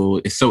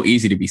individual is so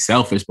easy to be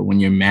selfish, but when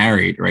you're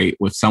married, right,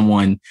 with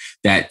someone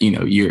that,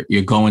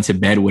 you're going to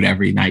bed with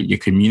every night, you're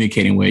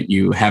communicating with,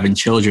 you having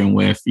children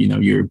with,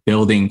 you're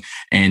building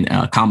and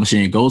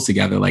accomplishing your goals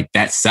together,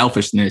 that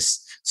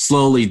selfishness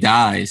slowly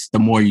dies the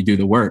more you do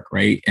the work,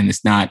 right? And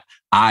it's not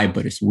I,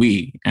 but it's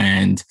we.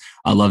 And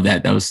I love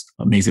that. That was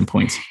amazing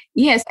points.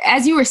 Yes.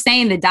 As you were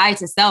saying, the die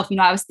to self,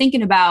 I was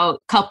thinking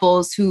about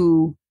couples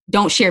who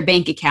don't share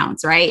bank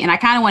accounts, right? And I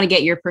kind of want to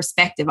get your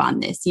perspective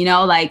on this,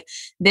 they'll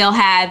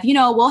have,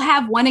 we'll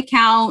have one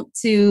account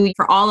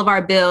for all of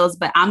our bills,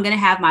 but I'm going to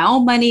have my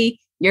own money.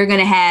 You're going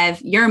to have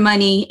your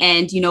money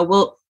and,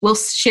 we'll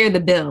share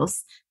the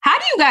bills. How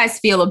do you guys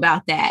feel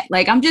about that?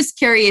 I'm just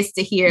curious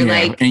to hear,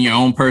 in your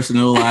own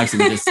personal lives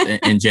and just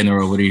in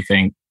general, what do you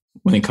think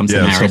when it comes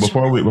to marriage?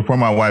 So before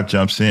my wife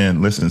jumps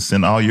in, listen,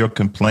 send all your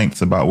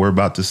complaints about what we're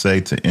about to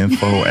say to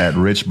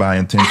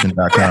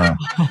info@richbyintention.com.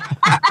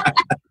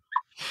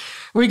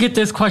 We get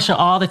this question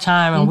all the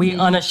time and we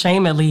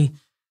unashamedly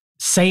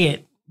say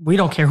it. We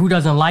don't care who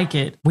doesn't like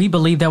it. We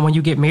believe that when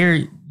you get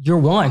married, you're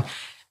one.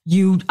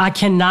 I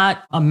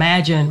cannot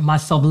imagine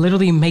myself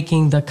literally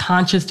making the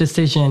conscious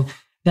decision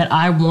that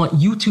I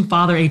want you to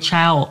father a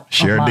child.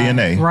 Share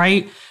DNA.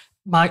 Right?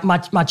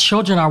 My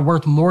children are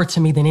worth more to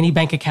me than any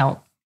bank account.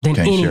 Can't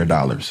share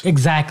dollars.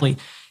 Exactly.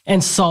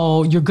 And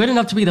so you're good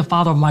enough to be the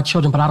father of my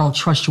children, but I don't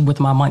trust you with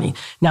my money.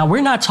 Now,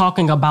 we're not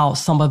talking about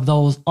some of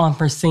those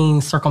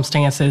unforeseen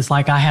circumstances.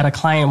 Like I had a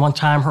client one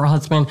time, her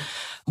husband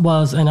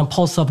was an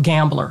impulsive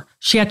gambler.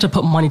 She had to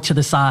put money to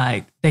the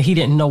side that he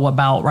didn't know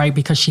about, right?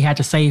 Because she had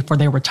to save for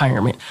their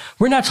retirement.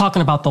 We're not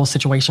talking about those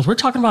situations. We're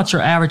talking about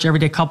your average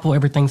everyday couple,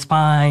 everything's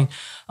fine,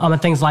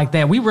 and things like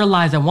that. We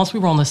realized that once we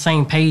were on the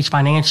same page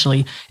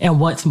financially and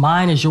what's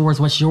mine is yours,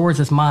 what's yours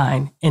is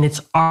mine, and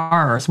it's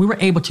ours, we were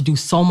able to do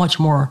so much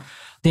more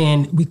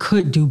than we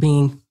could do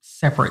being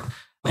separate.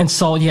 And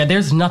so, yeah,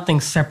 there's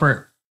nothing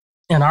separate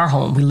in our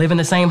home. We live in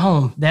the same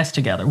home. That's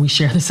together. We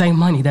share the same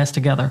money. That's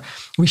together.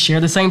 We share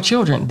the same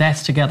children.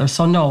 That's together.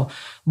 So no,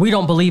 we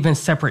don't believe in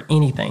separate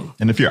anything.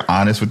 And if you're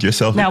honest with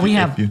yourself, now we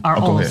have our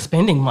own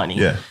spending money,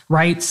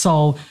 right?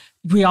 So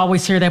we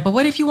always hear that, but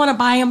what if you want to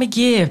buy him a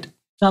gift?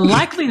 The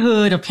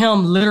likelihood of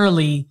him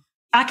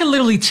I can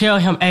literally tell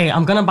him, hey,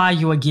 I'm going to buy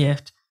you a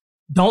gift.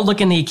 Don't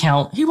look in the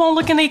account. He won't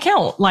look in the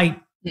account. Like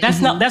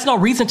that's no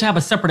reason to have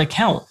a separate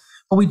account.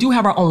 But we do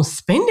have our own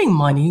spending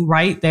money,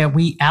 right? That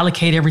we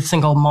allocate every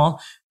single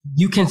month.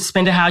 You can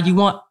spend it how you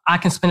want. I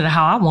can spend it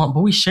how I want, but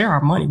we share our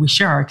money. We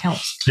share our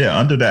accounts. Yeah.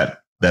 Under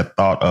that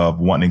thought of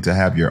wanting to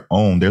have your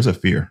own, there's a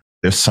fear.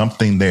 There's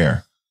something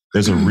there.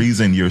 There's a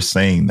reason you're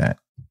saying that.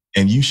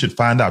 And you should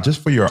find out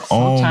just for your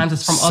own Sometimes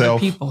it's from other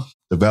people.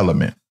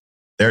 Development.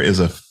 There is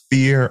a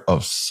fear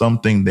of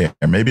something there.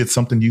 Maybe it's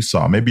something you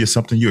saw. Maybe it's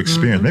something you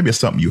experienced. Maybe it's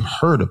something you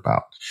heard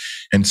about.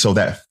 And so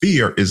that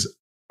fear is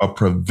a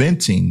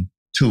preventing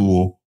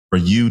tool for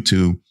you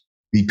to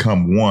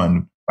become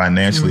one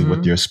financially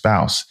with your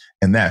spouse.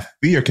 And that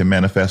fear can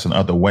manifest in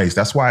other ways.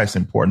 That's why it's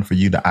important for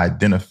you to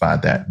identify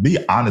that. Be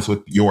honest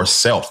with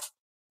yourself.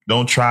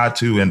 Don't try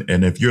to.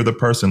 And if you're the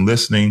person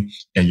listening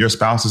and your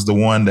spouse is the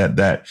one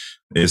that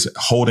is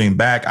holding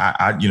back,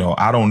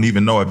 I don't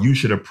even know if you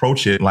should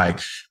approach it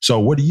like, so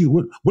what are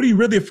you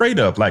really afraid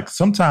of? Like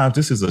sometimes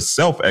this is a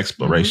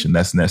self-exploration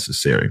that's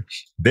necessary.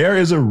 There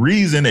is a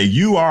reason that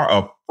you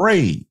are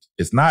afraid.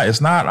 It's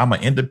not I'm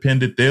an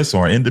independent this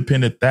or an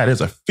independent that.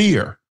 There's a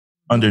fear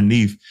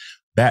underneath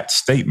that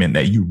statement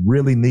that you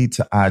really need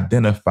to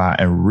identify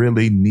and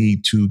really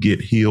need to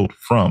get healed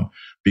from,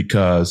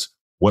 because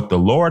what the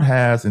Lord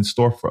has in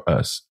store for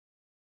us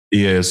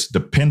is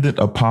dependent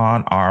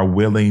upon our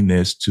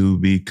willingness to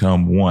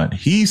become one.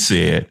 He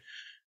said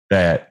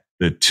that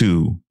the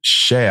two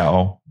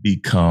shall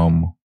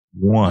become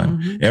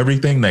one.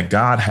 Everything that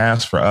God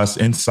has for us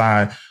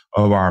inside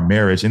of our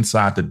marriage,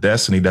 inside the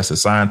destiny that's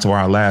assigned to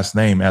our last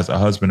name as a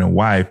husband and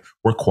wife,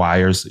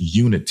 requires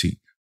unity,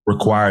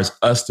 requires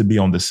us to be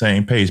on the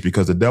same page,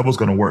 because the devil's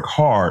going to work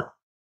hard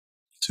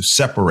to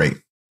separate.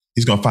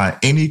 He's going to find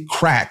any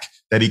crack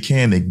that he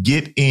can to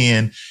get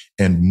in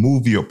and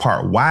move you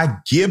apart. Why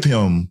give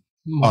him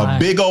a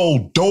big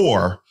old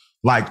door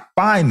like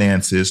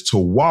finances to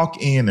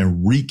walk in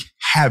and wreak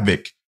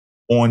havoc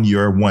on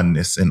your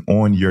oneness and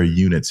on your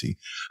unity?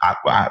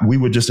 We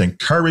would just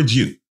encourage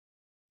you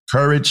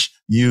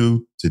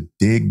to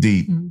dig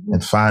deep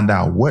and find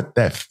out what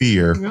that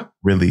fear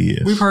really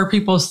is. We've heard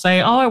people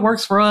say, oh, it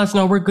works for us.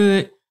 No, we're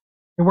good.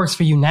 It works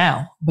for you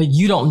now. But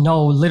you don't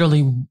know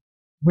literally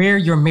where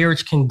your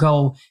marriage can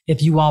go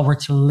if you all were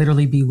to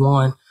literally be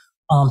one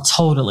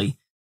totally.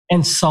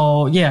 And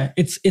so, yeah,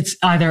 it's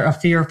either a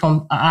fear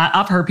from,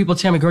 I've heard people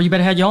tell me, girl, you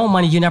better have your own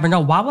money. You never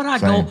know. Why would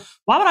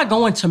I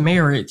go into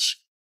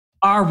marriage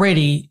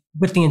already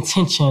with the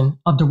intention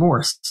of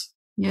divorce?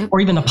 Yep. Or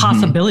even the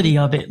possibility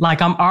of it.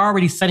 Like I'm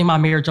already setting my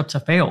marriage up to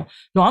fail.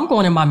 No, I'm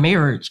going in my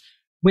marriage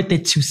with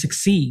it to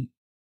succeed.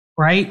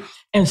 Right.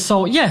 And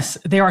so, yes,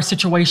 there are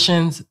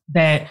situations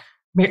that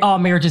all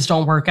marriages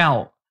don't work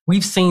out.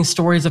 We've seen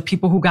stories of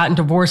people who gotten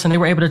divorced and they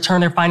were able to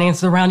turn their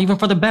finances around even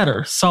for the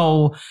better.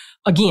 So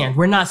again,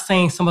 we're not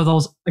saying some of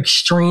those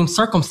extreme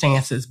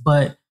circumstances,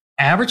 but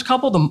average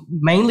couple,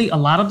 mainly a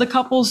lot of the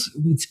couples,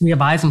 we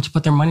advise them to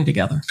put their money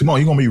together. Come on,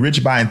 you're going to be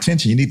rich by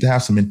intention. You need to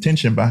have some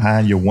intention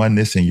behind your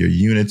oneness and your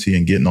unity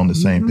and getting on the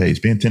same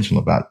page. Be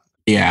intentional about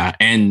it. Yeah.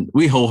 And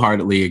we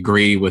wholeheartedly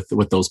agree with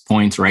those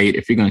points, right?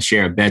 If you're going to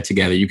share a bed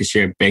together, you can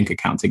share a bank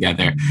account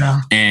together.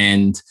 Yeah.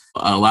 And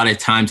a lot of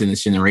times in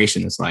this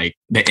generation, it's like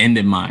the end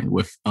in mind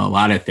with a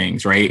lot of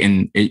things, right?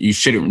 And you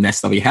shouldn't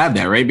necessarily have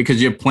that, right?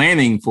 Because you're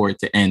planning for it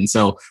to end.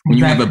 So when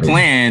you have a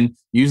plan,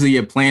 usually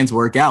your plans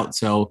work out.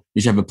 So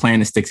you should have a plan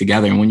to stick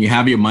together. And when you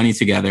have your money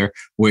together,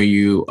 where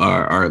you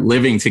are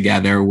living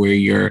together, where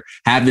you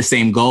have the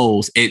same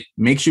goals, it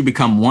makes you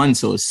become one.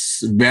 So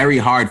it's very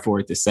hard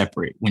for it to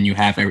separate when you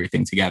have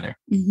everything together.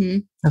 Mm-hmm.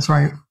 That's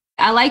right.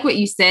 I like what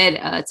you said,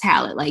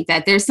 Talit, like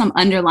that there's some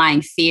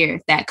underlying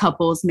fear that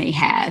couples may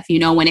have,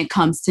 when it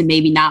comes to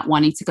maybe not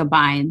wanting to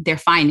combine their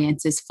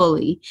finances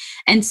fully.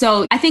 And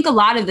so I think a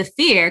lot of the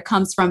fear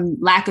comes from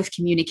lack of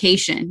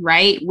communication,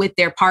 right, with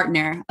their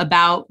partner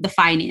about the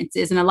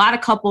finances. And a lot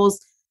of couples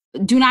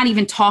do not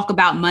even talk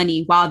about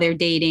money while they're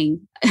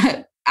dating.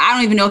 I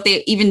don't even know if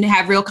they even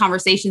have real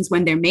conversations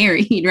when they're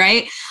married,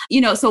 right?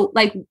 So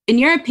like in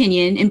your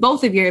opinion, in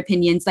both of your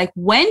opinions, like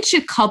when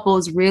should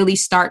couples really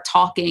start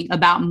talking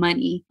about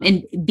money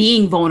and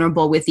being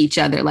vulnerable with each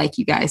other, like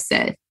you guys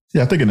said?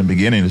 Yeah, I think in the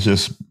beginning, it's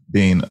just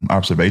being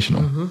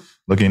observational,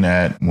 looking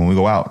at when we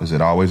go out, is it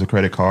always a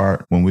credit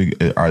card?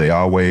 Are they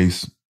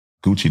always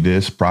Gucci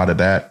this, Prada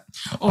that.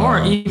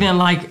 Or even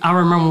like, I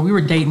remember when we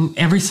were dating,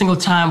 every single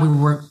time we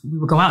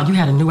would go out, you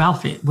had a new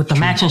outfit with the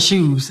matching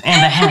shoes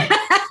and the hat.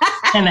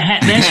 And the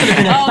hat, that should have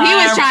been a sign. He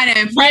was trying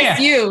to impress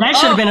you. That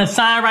should have been a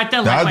sign right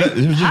there.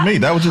 It was just me.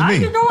 That was just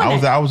me.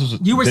 I was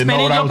just, you were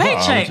spending your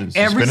paycheck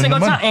every single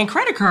time and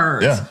credit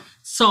cards. Yeah.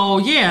 So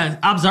yeah,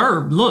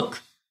 observe,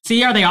 look,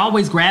 see, are they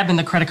always grabbing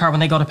the credit card when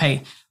they go to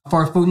pay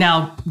for food?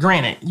 Now,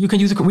 granted,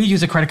 we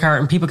use a credit card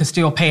and people can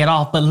still pay it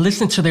off, but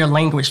listen to their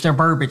language, their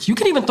verbiage. You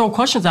can even throw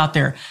questions out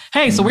there.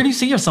 Hey, so where do you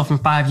see yourself in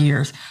 5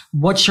 years?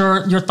 What's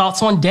your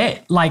thoughts on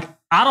debt? Like,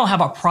 I don't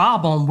have a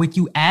problem with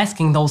you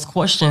asking those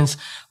questions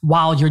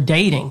while you're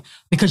dating,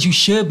 because you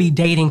should be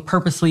dating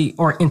purposely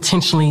or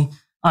intentionally.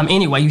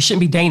 Anyway, you shouldn't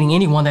be dating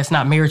anyone that's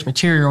not marriage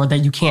material or that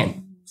you can't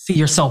see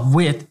yourself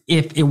with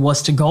if it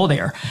was to go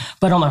there.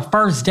 But on a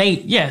first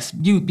date, yes,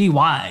 you be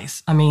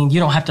wise. I mean, you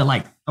don't have to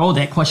like, oh,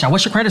 that question,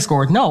 what's your credit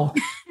score? No,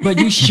 but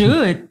you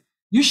should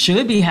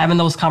be having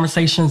those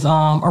conversations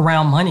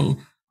around money.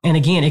 And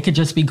again, it could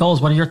just be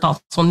goals. What are your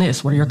thoughts on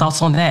this? What are your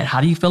thoughts on that?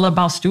 How do you feel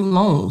about student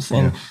loans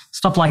and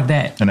stuff like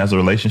that? And as a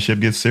relationship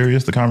gets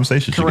serious, the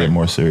conversation should get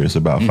more serious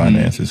about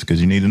finances,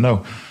 because you need to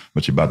know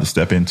what you're about to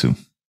step into.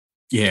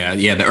 Yeah.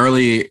 The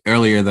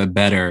earlier, the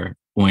better.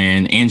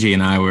 When Angie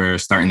and I were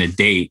starting to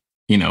date,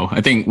 I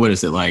think, what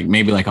is it, like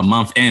maybe like a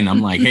month in,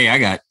 I'm like, hey, I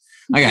got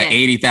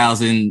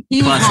 80,000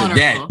 plus of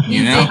debt,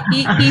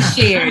 He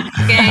shared.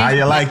 Okay? How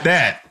you like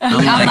that?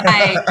 I'm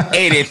like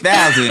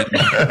 80,000.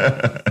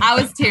 I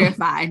was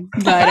terrified,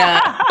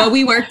 but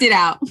we worked it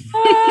out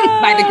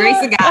by the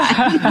grace of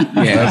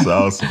God. Yeah, that's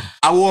awesome.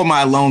 I wore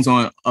my loans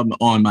on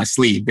my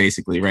sleeve,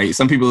 basically, right?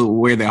 Some people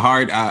wear their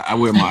heart. I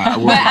wear my.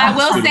 But I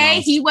will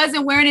say, he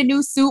wasn't wearing a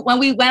new suit when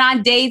we went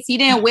on dates. He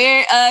didn't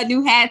wear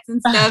new hats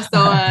and stuff.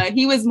 So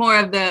he was more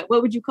of the,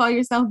 what would you call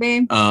yourself,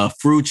 babe?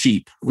 Frugal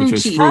cheap, which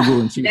was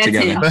frugal and cheap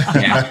together.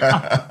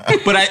 Yeah.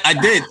 But I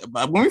did,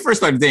 when we first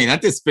started dating, I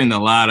did spend a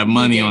lot of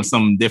money on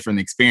some different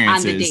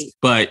experiences.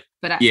 But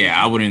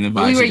I wouldn't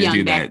advise you to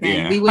do that.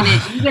 Yeah. We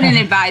wouldn't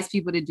advise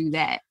people to do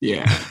that.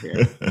 Yeah.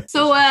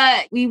 So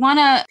we want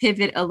to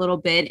pivot a little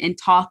bit and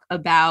talk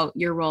about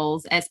your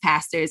roles as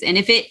pastors. And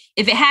if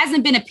it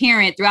hasn't been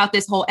apparent throughout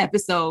this whole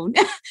episode,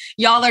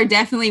 y'all are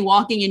definitely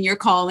walking in your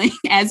calling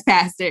as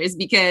pastors,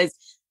 because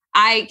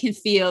I can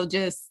feel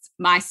just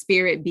my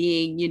spirit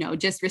being,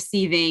 just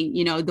receiving,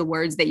 the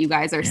words that you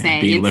guys are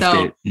saying.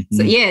 And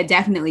so yeah,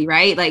 definitely.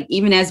 Right. Like,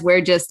 even as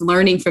we're just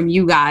learning from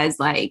you guys,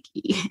 like,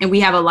 and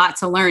we have a lot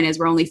to learn as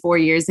we're only 4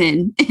 years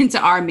into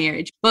our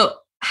marriage. But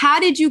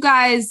how did you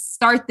guys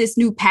start this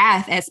new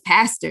path as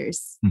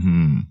pastors?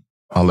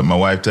 I'll let my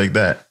wife take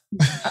that.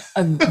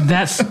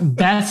 That's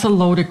a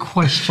loaded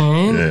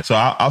question. Yeah. So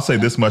I'll say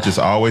this much. It's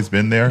always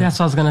been there. That's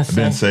what I was going to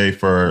say. I've been saved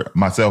for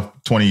myself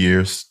 20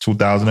 years,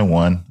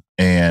 2001.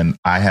 And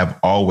I have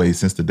always,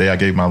 since the day I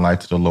gave my life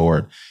to the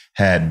Lord,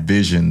 had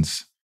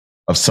visions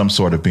of some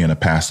sort of being a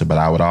pastor, but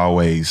I would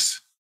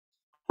always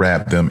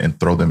grab them and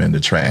throw them in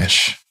the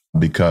trash,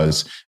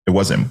 because it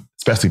wasn't,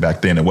 especially back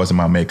then, it wasn't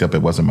my makeup,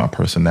 it wasn't my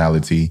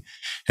personality.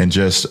 And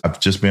I've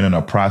just been in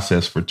a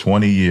process for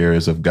 20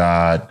 years of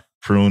God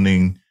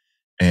pruning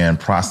and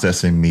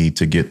processing me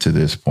to get to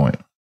this point.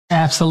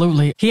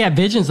 Absolutely. He had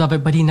visions of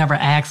it, but he never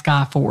asked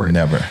God for it.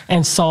 Never.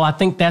 And so I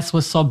think that's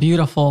what's so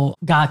beautiful.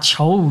 God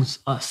chose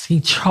us.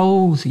 He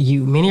chose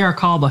you. Many are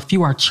called, but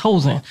few are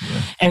chosen.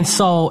 Yeah. And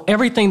so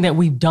everything that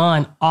we've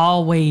done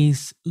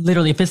always,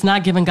 literally, if it's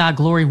not giving God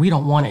glory, we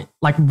don't want it.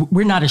 Like,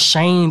 we're not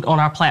ashamed on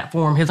our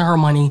platform, His and Her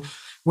Money,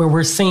 where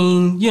we're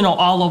seen,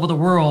 all over the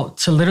world,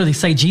 to literally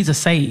say Jesus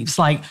saves.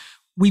 Like,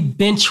 we've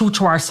been true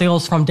to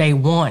ourselves from day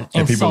one.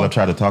 And people have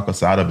tried to talk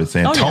us out of it,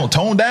 saying,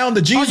 tone down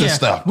the Jesus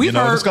stuff.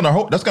 That's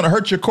gonna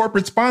hurt your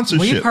corporate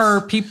sponsorship. We've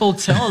heard people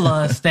tell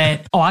us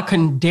that, I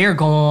couldn't dare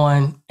go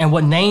on and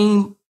would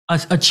name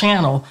a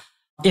channel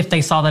if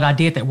they saw that I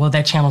did that. Well,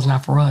 that channel's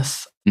not for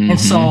us. And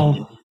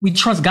so we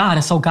trust God.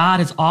 And so God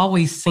has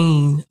always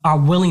seen our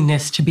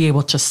willingness to be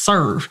able to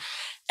serve.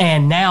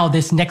 And now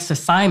this next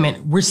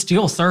assignment, we're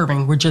still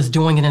serving. We're just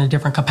doing it in a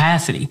different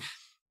capacity.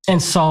 And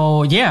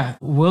so,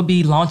 we'll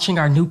be launching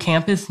our new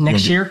campus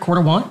next year, quarter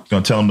one.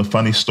 Going to tell them the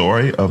funny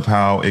story of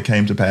how it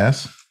came to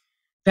pass?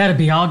 That'll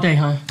be all day,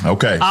 huh?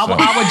 Okay. I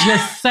would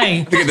just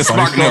say. Let's get the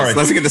Spark Notes.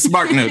 Let's get the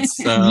Spark Notes.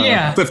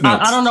 Cliff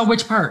Notes. I don't know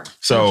which part.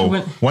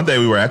 So one day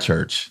we were at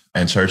church,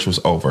 and church was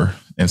over.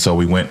 And so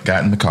we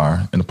got in the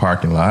car in the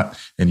parking lot,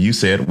 and you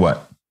said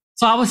what?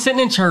 So I was sitting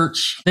in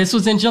church. This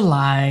was in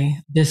July.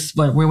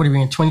 Where would it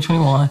be, in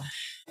 2021?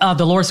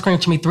 The Lord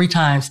screamed to me 3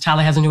 times,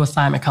 Tyler has a new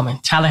assignment coming.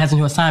 Tyler has a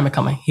new assignment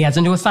coming. He has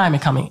a new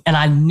assignment coming. And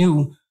I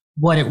knew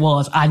what it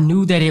was. I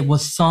knew that it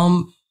was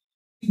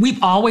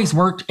we've always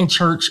worked in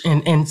church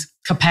in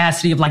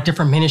capacity of like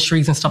different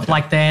ministries and stuff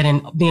like that,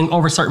 and being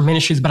over certain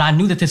ministries. But I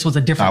knew that this was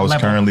a different level. I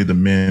was currently the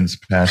men's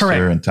pastor.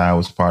 Correct. And Ty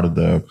was part of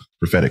the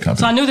prophetic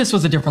company. So I knew this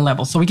was a different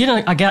level. So we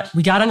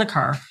got in the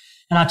car,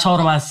 and I told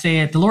him, I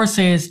said, the Lord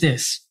says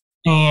this.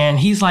 And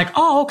he's like,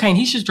 oh, okay. And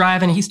he's just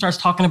driving, and he starts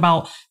talking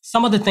about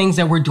some of the things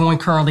that we're doing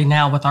currently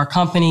now with our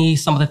company,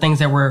 some of the things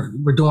that we're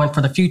doing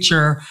for the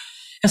future.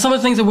 and some of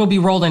the things that we'll be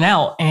rolling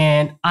out.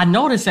 And I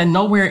noticed that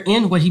nowhere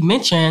in what he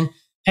mentioned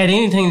had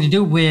anything to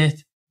do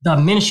with the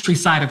ministry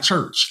side of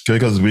church.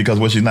 Because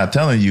what she's not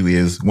telling you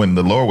is when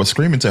the Lord was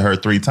screaming to her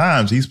 3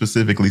 times, he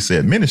specifically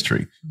said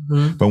ministry.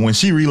 Mm-hmm. But when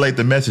she relayed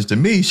the message to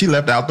me, she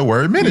left out the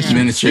word ministry.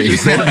 Ministry. She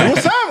said no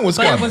assignment was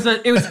coming.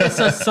 It's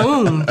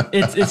assumed.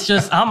 It's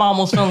just, I'm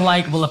almost feeling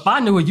like, well, if I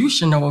knew it, you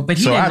should know it. But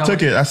he so didn't I know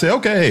took it. I said,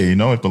 okay,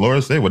 if the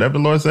Lord say, whatever the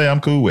Lord say, I'm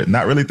cool with.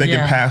 Not really thinking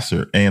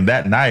pastor. And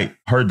that night,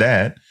 her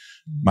dad,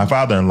 my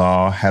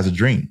father-in-law, has a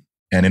dream.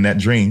 And in that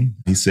dream,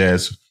 he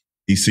says,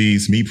 he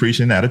sees me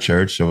preaching at a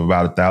church of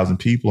about 1,000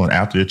 people. And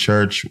after the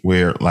church,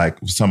 where like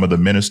some of the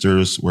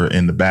ministers were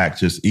in the back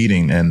just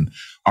eating, and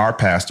our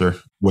pastor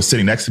was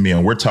sitting next to me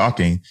and we're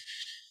talking.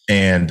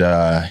 And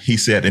he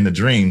said in the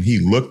dream, he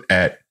looked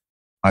at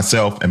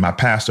myself and my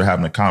pastor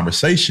having a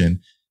conversation.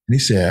 And he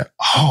said,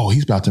 oh,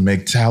 he's about to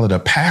make Talit a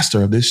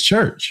pastor of this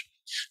church.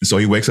 And so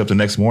he wakes up the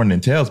next morning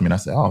and tells me, and I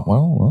said, oh,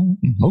 well,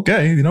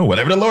 okay.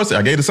 Whatever the Lord said,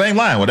 I gave the same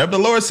line. Whatever the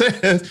Lord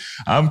says,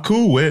 I'm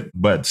cool with,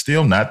 but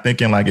still not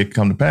thinking like it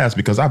come to pass,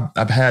 because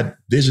I've had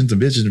visions and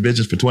visions and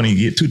visions for 20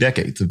 years, 2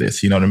 decades of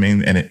this, you know what I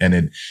mean? And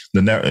it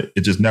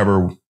just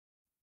never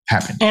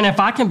happened. And if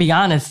I can be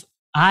honest,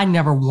 I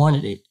never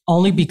wanted it,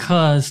 only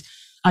because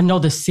I know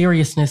the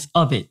seriousness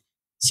of it.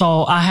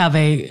 So I have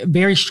a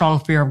very strong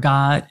fear of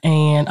God,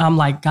 and I'm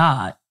like,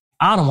 God,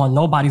 I don't want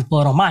nobody's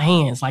blood on my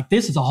hands. Like,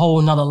 this is a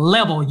whole nother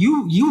level.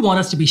 You want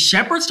us to be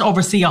shepherds to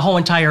oversee a whole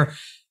entire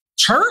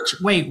church?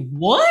 Wait,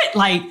 what?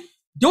 Like,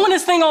 doing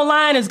this thing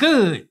online is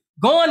good.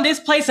 Going this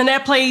place and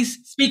that place,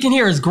 speaking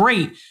here is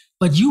great.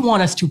 But you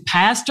want us to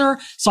pastor?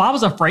 So I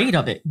was afraid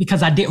of it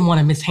because I didn't want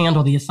to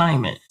mishandle the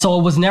assignment. So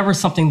it was never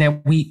something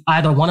that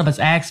either one of us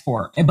asked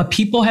for. But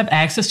people have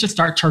asked us to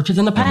start churches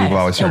in the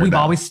past. And we've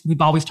always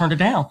turned it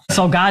down.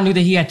 So God knew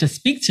that he had to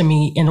speak to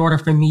me in order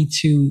for me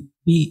to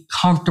be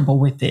comfortable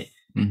with it.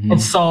 Mm-hmm.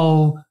 And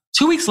so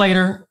 2 weeks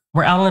later,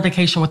 we're out on a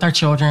vacation with our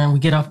children.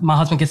 My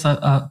husband gets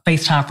a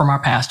FaceTime from our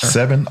pastor.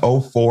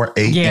 7:04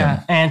 a.m.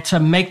 Yeah. And to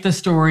make the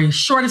story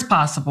short as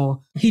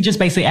possible, he just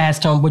basically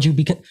asked him, would you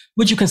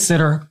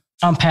consider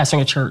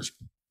pastoring a church?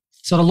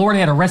 So the Lord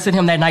had arrested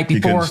him that night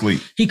before.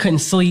 He couldn't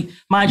sleep.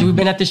 Mind you, we've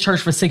been at this church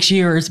for 6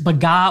 years, but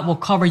God will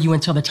cover you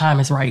until the time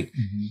is right.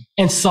 Mm-hmm.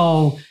 And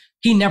so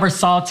he never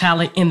saw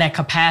Talit in that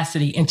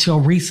capacity until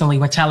recently,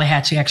 when Talit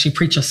had to actually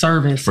preach a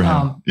service. For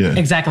him.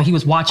 Exactly. He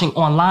was watching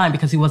online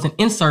because he wasn't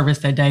in service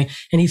that day.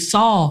 And he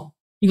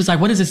was like,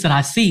 what is this that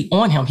I see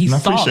on him?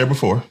 I've preached there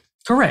before.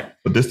 Correct.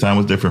 But this time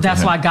was different.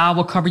 That's why God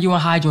will cover you and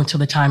hide you until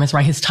the time is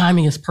right. His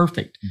timing is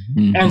perfect.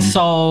 Mm-hmm. And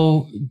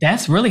so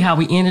that's really how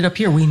we ended up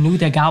here. We knew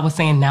that God was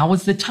saying, now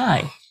is the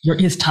time.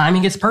 His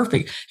timing is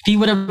perfect. If he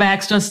would have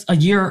asked us a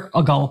year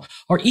ago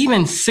or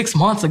even 6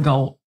 months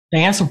ago, the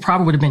answer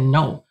probably would have been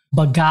no.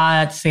 But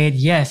God said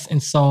yes.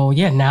 And so,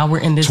 now we're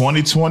in this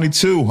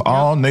 2022,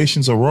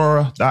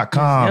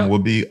 allnationsaurora.com will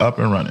be up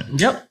and running.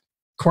 Yep.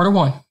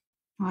 Q1.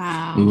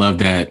 Wow. Love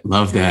that.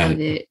 Love that.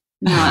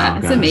 No,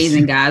 that's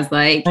amazing, guys.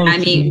 Like,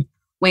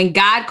 when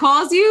God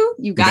calls you,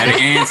 you got to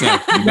answer.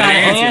 You got to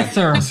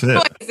answer. That's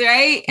it.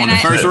 Right? On the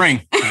first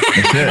ring.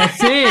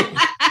 That's it.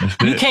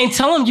 You can't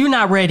tell him you're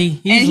not ready.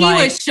 He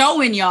was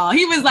showing y'all.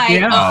 He was like,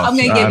 I'm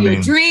going to give you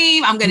a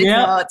dream. I'm going to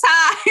tell a time.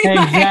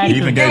 Exactly.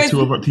 He even gave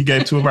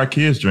two of our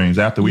kids dreams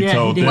after we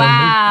told them.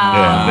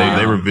 Wow.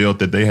 They revealed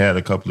that they had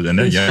a couple, and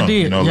they're young,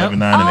 11,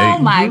 9, and 8. Oh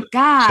my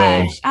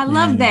gosh. So, I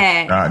love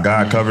that.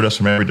 God covered us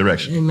from every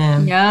direction.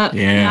 Amen. Yep.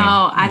 Yeah.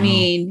 No, I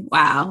mean,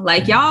 wow.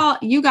 Like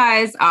you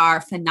guys are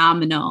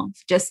phenomenal.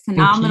 Just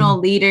phenomenal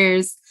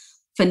leaders,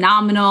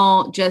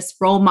 phenomenal just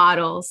role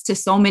models to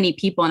so many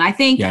people. And I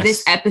think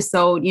this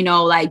episode,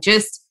 I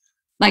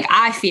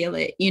feel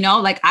it,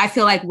 I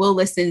feel like we'll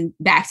listen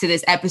back to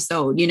this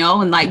episode,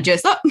 and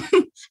just,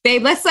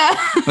 babe, let's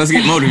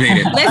get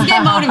motivated. Let's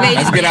get motivated.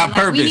 Let's get our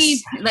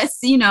purpose. A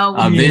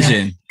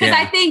vision. Because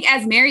I think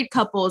as married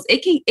couples,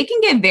 it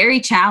can get very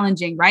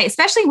challenging, right?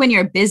 Especially when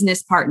you're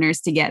business partners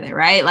together,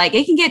 right? Like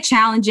it can get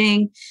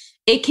challenging.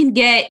 It can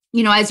get,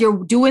 as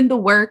you're doing the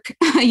work,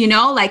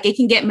 it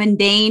can get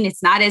mundane.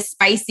 It's not as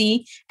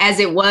spicy as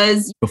it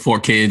was before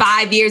kids,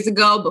 5 years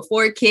ago,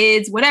 before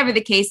kids, whatever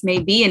the case may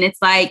be. And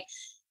it's like,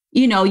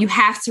 you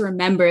have to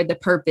remember the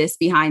purpose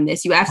behind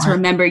this. You have to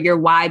remember your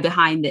why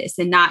behind this,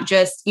 and not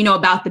just,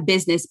 about the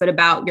business, but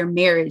about your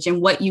marriage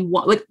and what you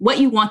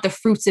want the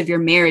fruits of your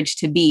marriage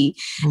to be.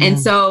 Mm-hmm. And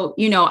so,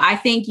 I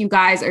think you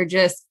guys are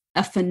just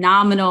a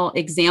phenomenal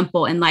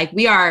example. And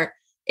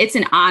it's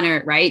an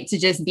honor, right? To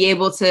just be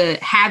able to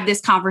have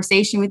this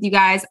conversation with you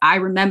guys. I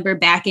remember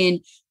back in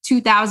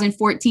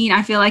 2014,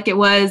 I feel like it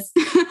was,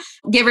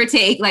 give or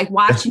take,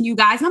 watching you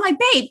guys. And I'm like,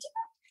 babe,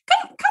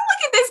 come look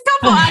at this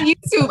couple on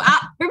YouTube.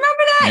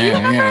 Remember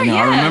that?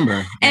 I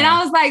remember. And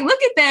I was like,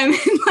 look at them.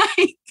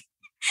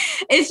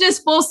 It's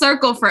just full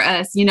circle for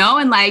us, and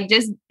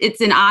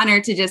it's an honor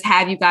to just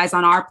have you guys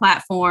on our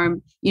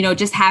platform,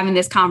 just having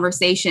this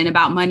conversation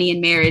about money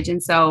and marriage.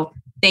 And so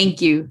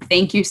Thank you.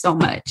 Thank you so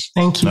much.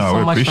 Thank you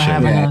so much for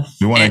having us.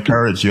 We want to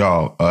encourage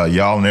y'all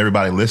and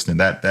everybody listening,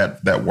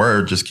 that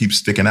word just keeps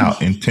sticking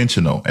out.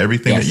 Intentional.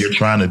 Everything that you're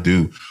trying to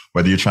do,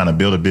 whether you're trying to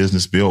build a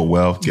business, build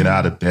wealth, get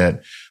out of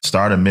debt,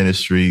 start a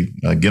ministry,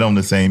 get on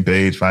the same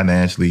page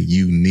financially,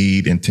 you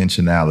need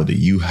intentionality.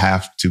 You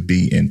have to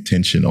be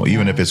intentional.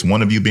 Even if it's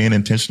one of you being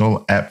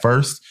intentional at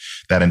first,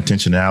 that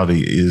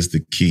intentionality is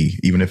the key.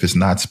 Even if it's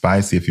not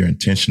spicy, if you're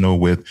intentional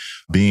with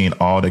being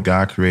all that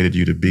God created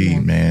you to be,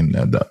 man,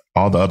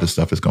 all the other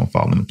stuff is going to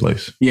fall into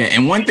place. Yeah.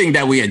 And one thing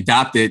that we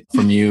adopted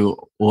from you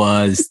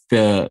was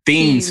the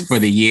themes for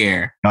the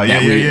year. Oh,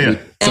 yeah.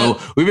 So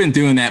we've been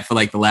doing that for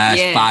like the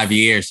last 5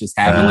 years, just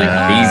having like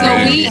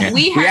themes. So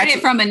we heard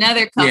it from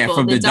another couple. Yeah,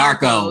 from the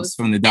Darkos.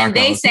 And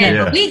they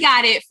said, we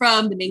got it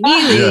from the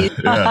McNeelys.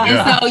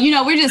 And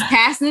so, we're just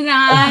passing it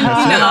on.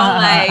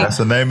 That's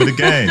the name of the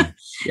game.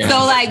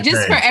 So like,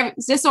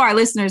 just so our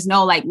listeners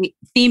know, like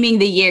theming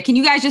the year, can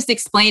you guys just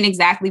explain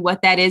exactly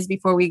what that is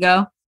before we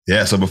go?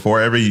 Yeah. So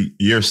before every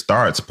year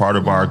starts, part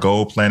of our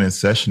goal planning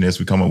session is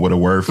we come up with a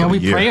word for the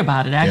year. We pray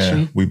about it,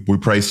 actually. Yeah, we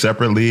pray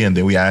separately, and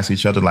then we ask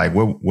each other, like,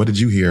 what did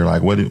you hear?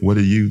 Like, what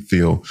do you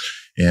feel?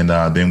 And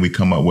then we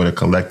come up with a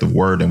collective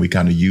word, and we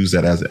kind of use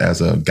that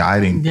as a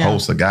guiding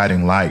post, a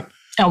guiding light.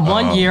 And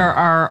one year,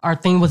 our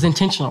theme was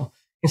intentional.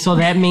 And so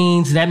that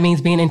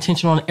means being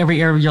intentional in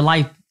every area of your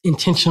life.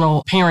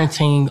 Intentional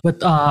parenting,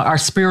 with our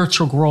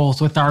spiritual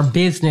growth, with our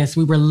business.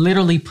 We were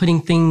literally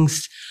putting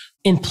things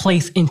in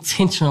place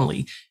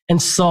intentionally. And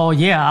so,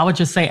 I would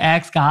just say,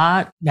 ask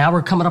God. Now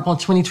we're coming up on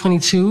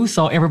 2022.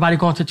 So everybody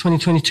going to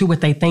 2022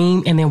 with a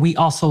theme. And then we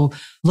also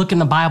look in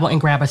the Bible and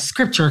grab a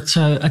scripture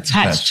to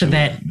attach to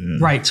that,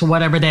 right, to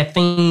whatever that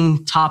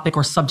theme, topic,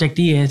 or subject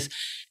is.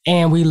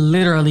 And we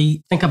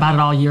literally think about it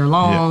all year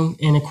long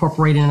and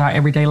incorporate it in our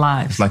everyday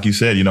lives. Like you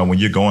said, when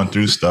you're going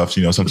through stuff,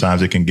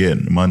 sometimes it can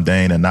get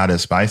mundane and not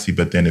as spicy.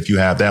 But then if you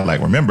have that, like,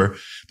 remember,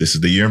 this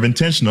is the year of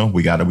intentional.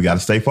 We got to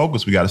stay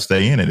focused. We got to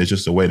stay in it. It's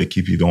just a way to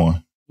keep you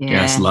going.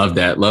 Yes, love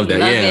that. Love that.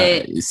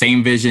 It.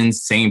 Same vision,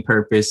 same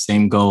purpose,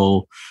 same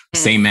goal,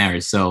 same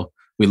marriage. So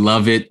we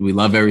love it. We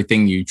love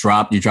everything you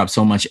drop. You drop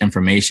so much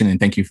information, and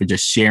thank you for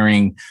just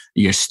sharing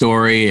your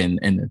story and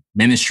the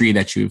ministry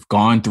that you've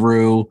gone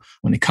through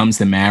when it comes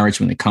to marriage,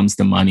 when it comes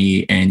to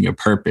money and your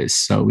purpose.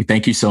 So we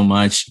thank you so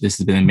much. This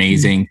has been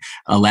amazing.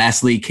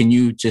 Lastly, can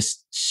you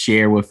just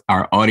share with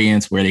our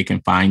audience where they can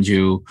find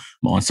you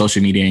on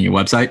social media and your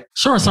website?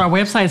 Sure. So our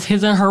website is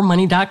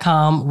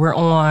hisandhermoney.com. We're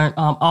on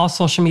all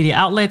social media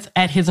outlets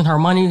at His and Her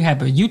Money. We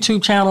have a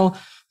YouTube channel,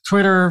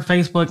 Twitter,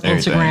 Facebook,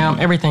 Instagram,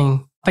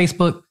 everything.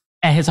 Facebook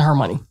at His and Her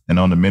Money. And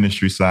on the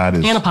ministry side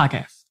is... And a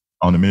podcast.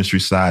 On the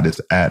ministry side,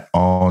 it's at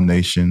All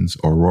Nations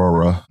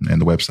Aurora,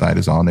 and the website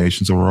is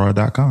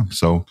allnationsaurora.com.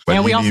 So,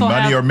 whether you need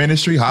money or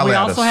ministry, holler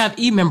at us. We also have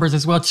e-members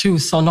as well, too.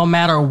 So no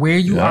matter where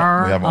you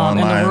are in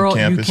the world,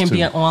 you can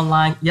be an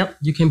online.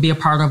 You can be a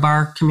part of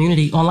our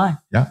community online.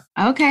 Yeah.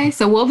 Okay.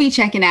 So we'll be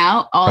checking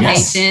out All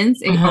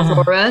Nations in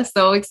Aurora.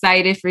 So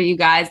excited for you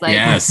guys.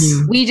 Like,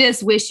 we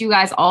just wish you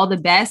guys all the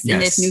best in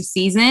this new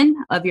season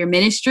of your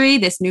ministry,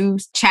 this new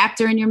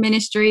chapter in your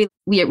ministry.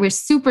 We're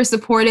super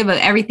supportive of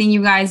everything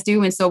you guys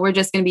do. And so we're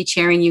just going to be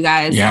cheering you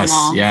guys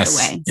along the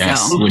way.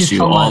 Yes. So. Wish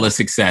you all the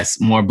success,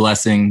 more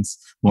blessings,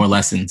 more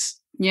lessons.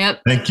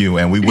 Yep. Thank you.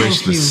 And we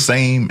wish the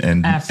same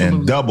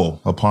and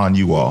double upon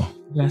you all.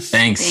 Yes.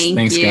 Thanks,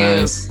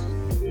 guys.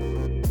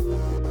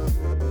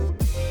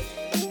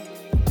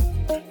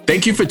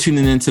 Thank you for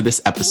tuning into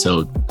this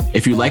episode.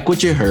 If you like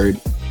what you heard,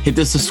 hit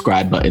the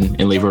subscribe button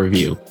and leave a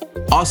review.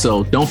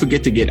 Also, don't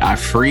forget to get our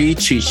free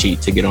cheat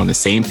sheet to get on the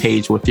same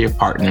page with your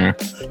partner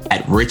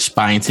at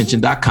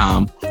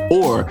richbyintention.com,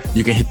 or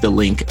you can hit the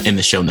link in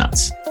the show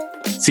notes.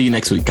 See you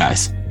next week,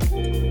 guys.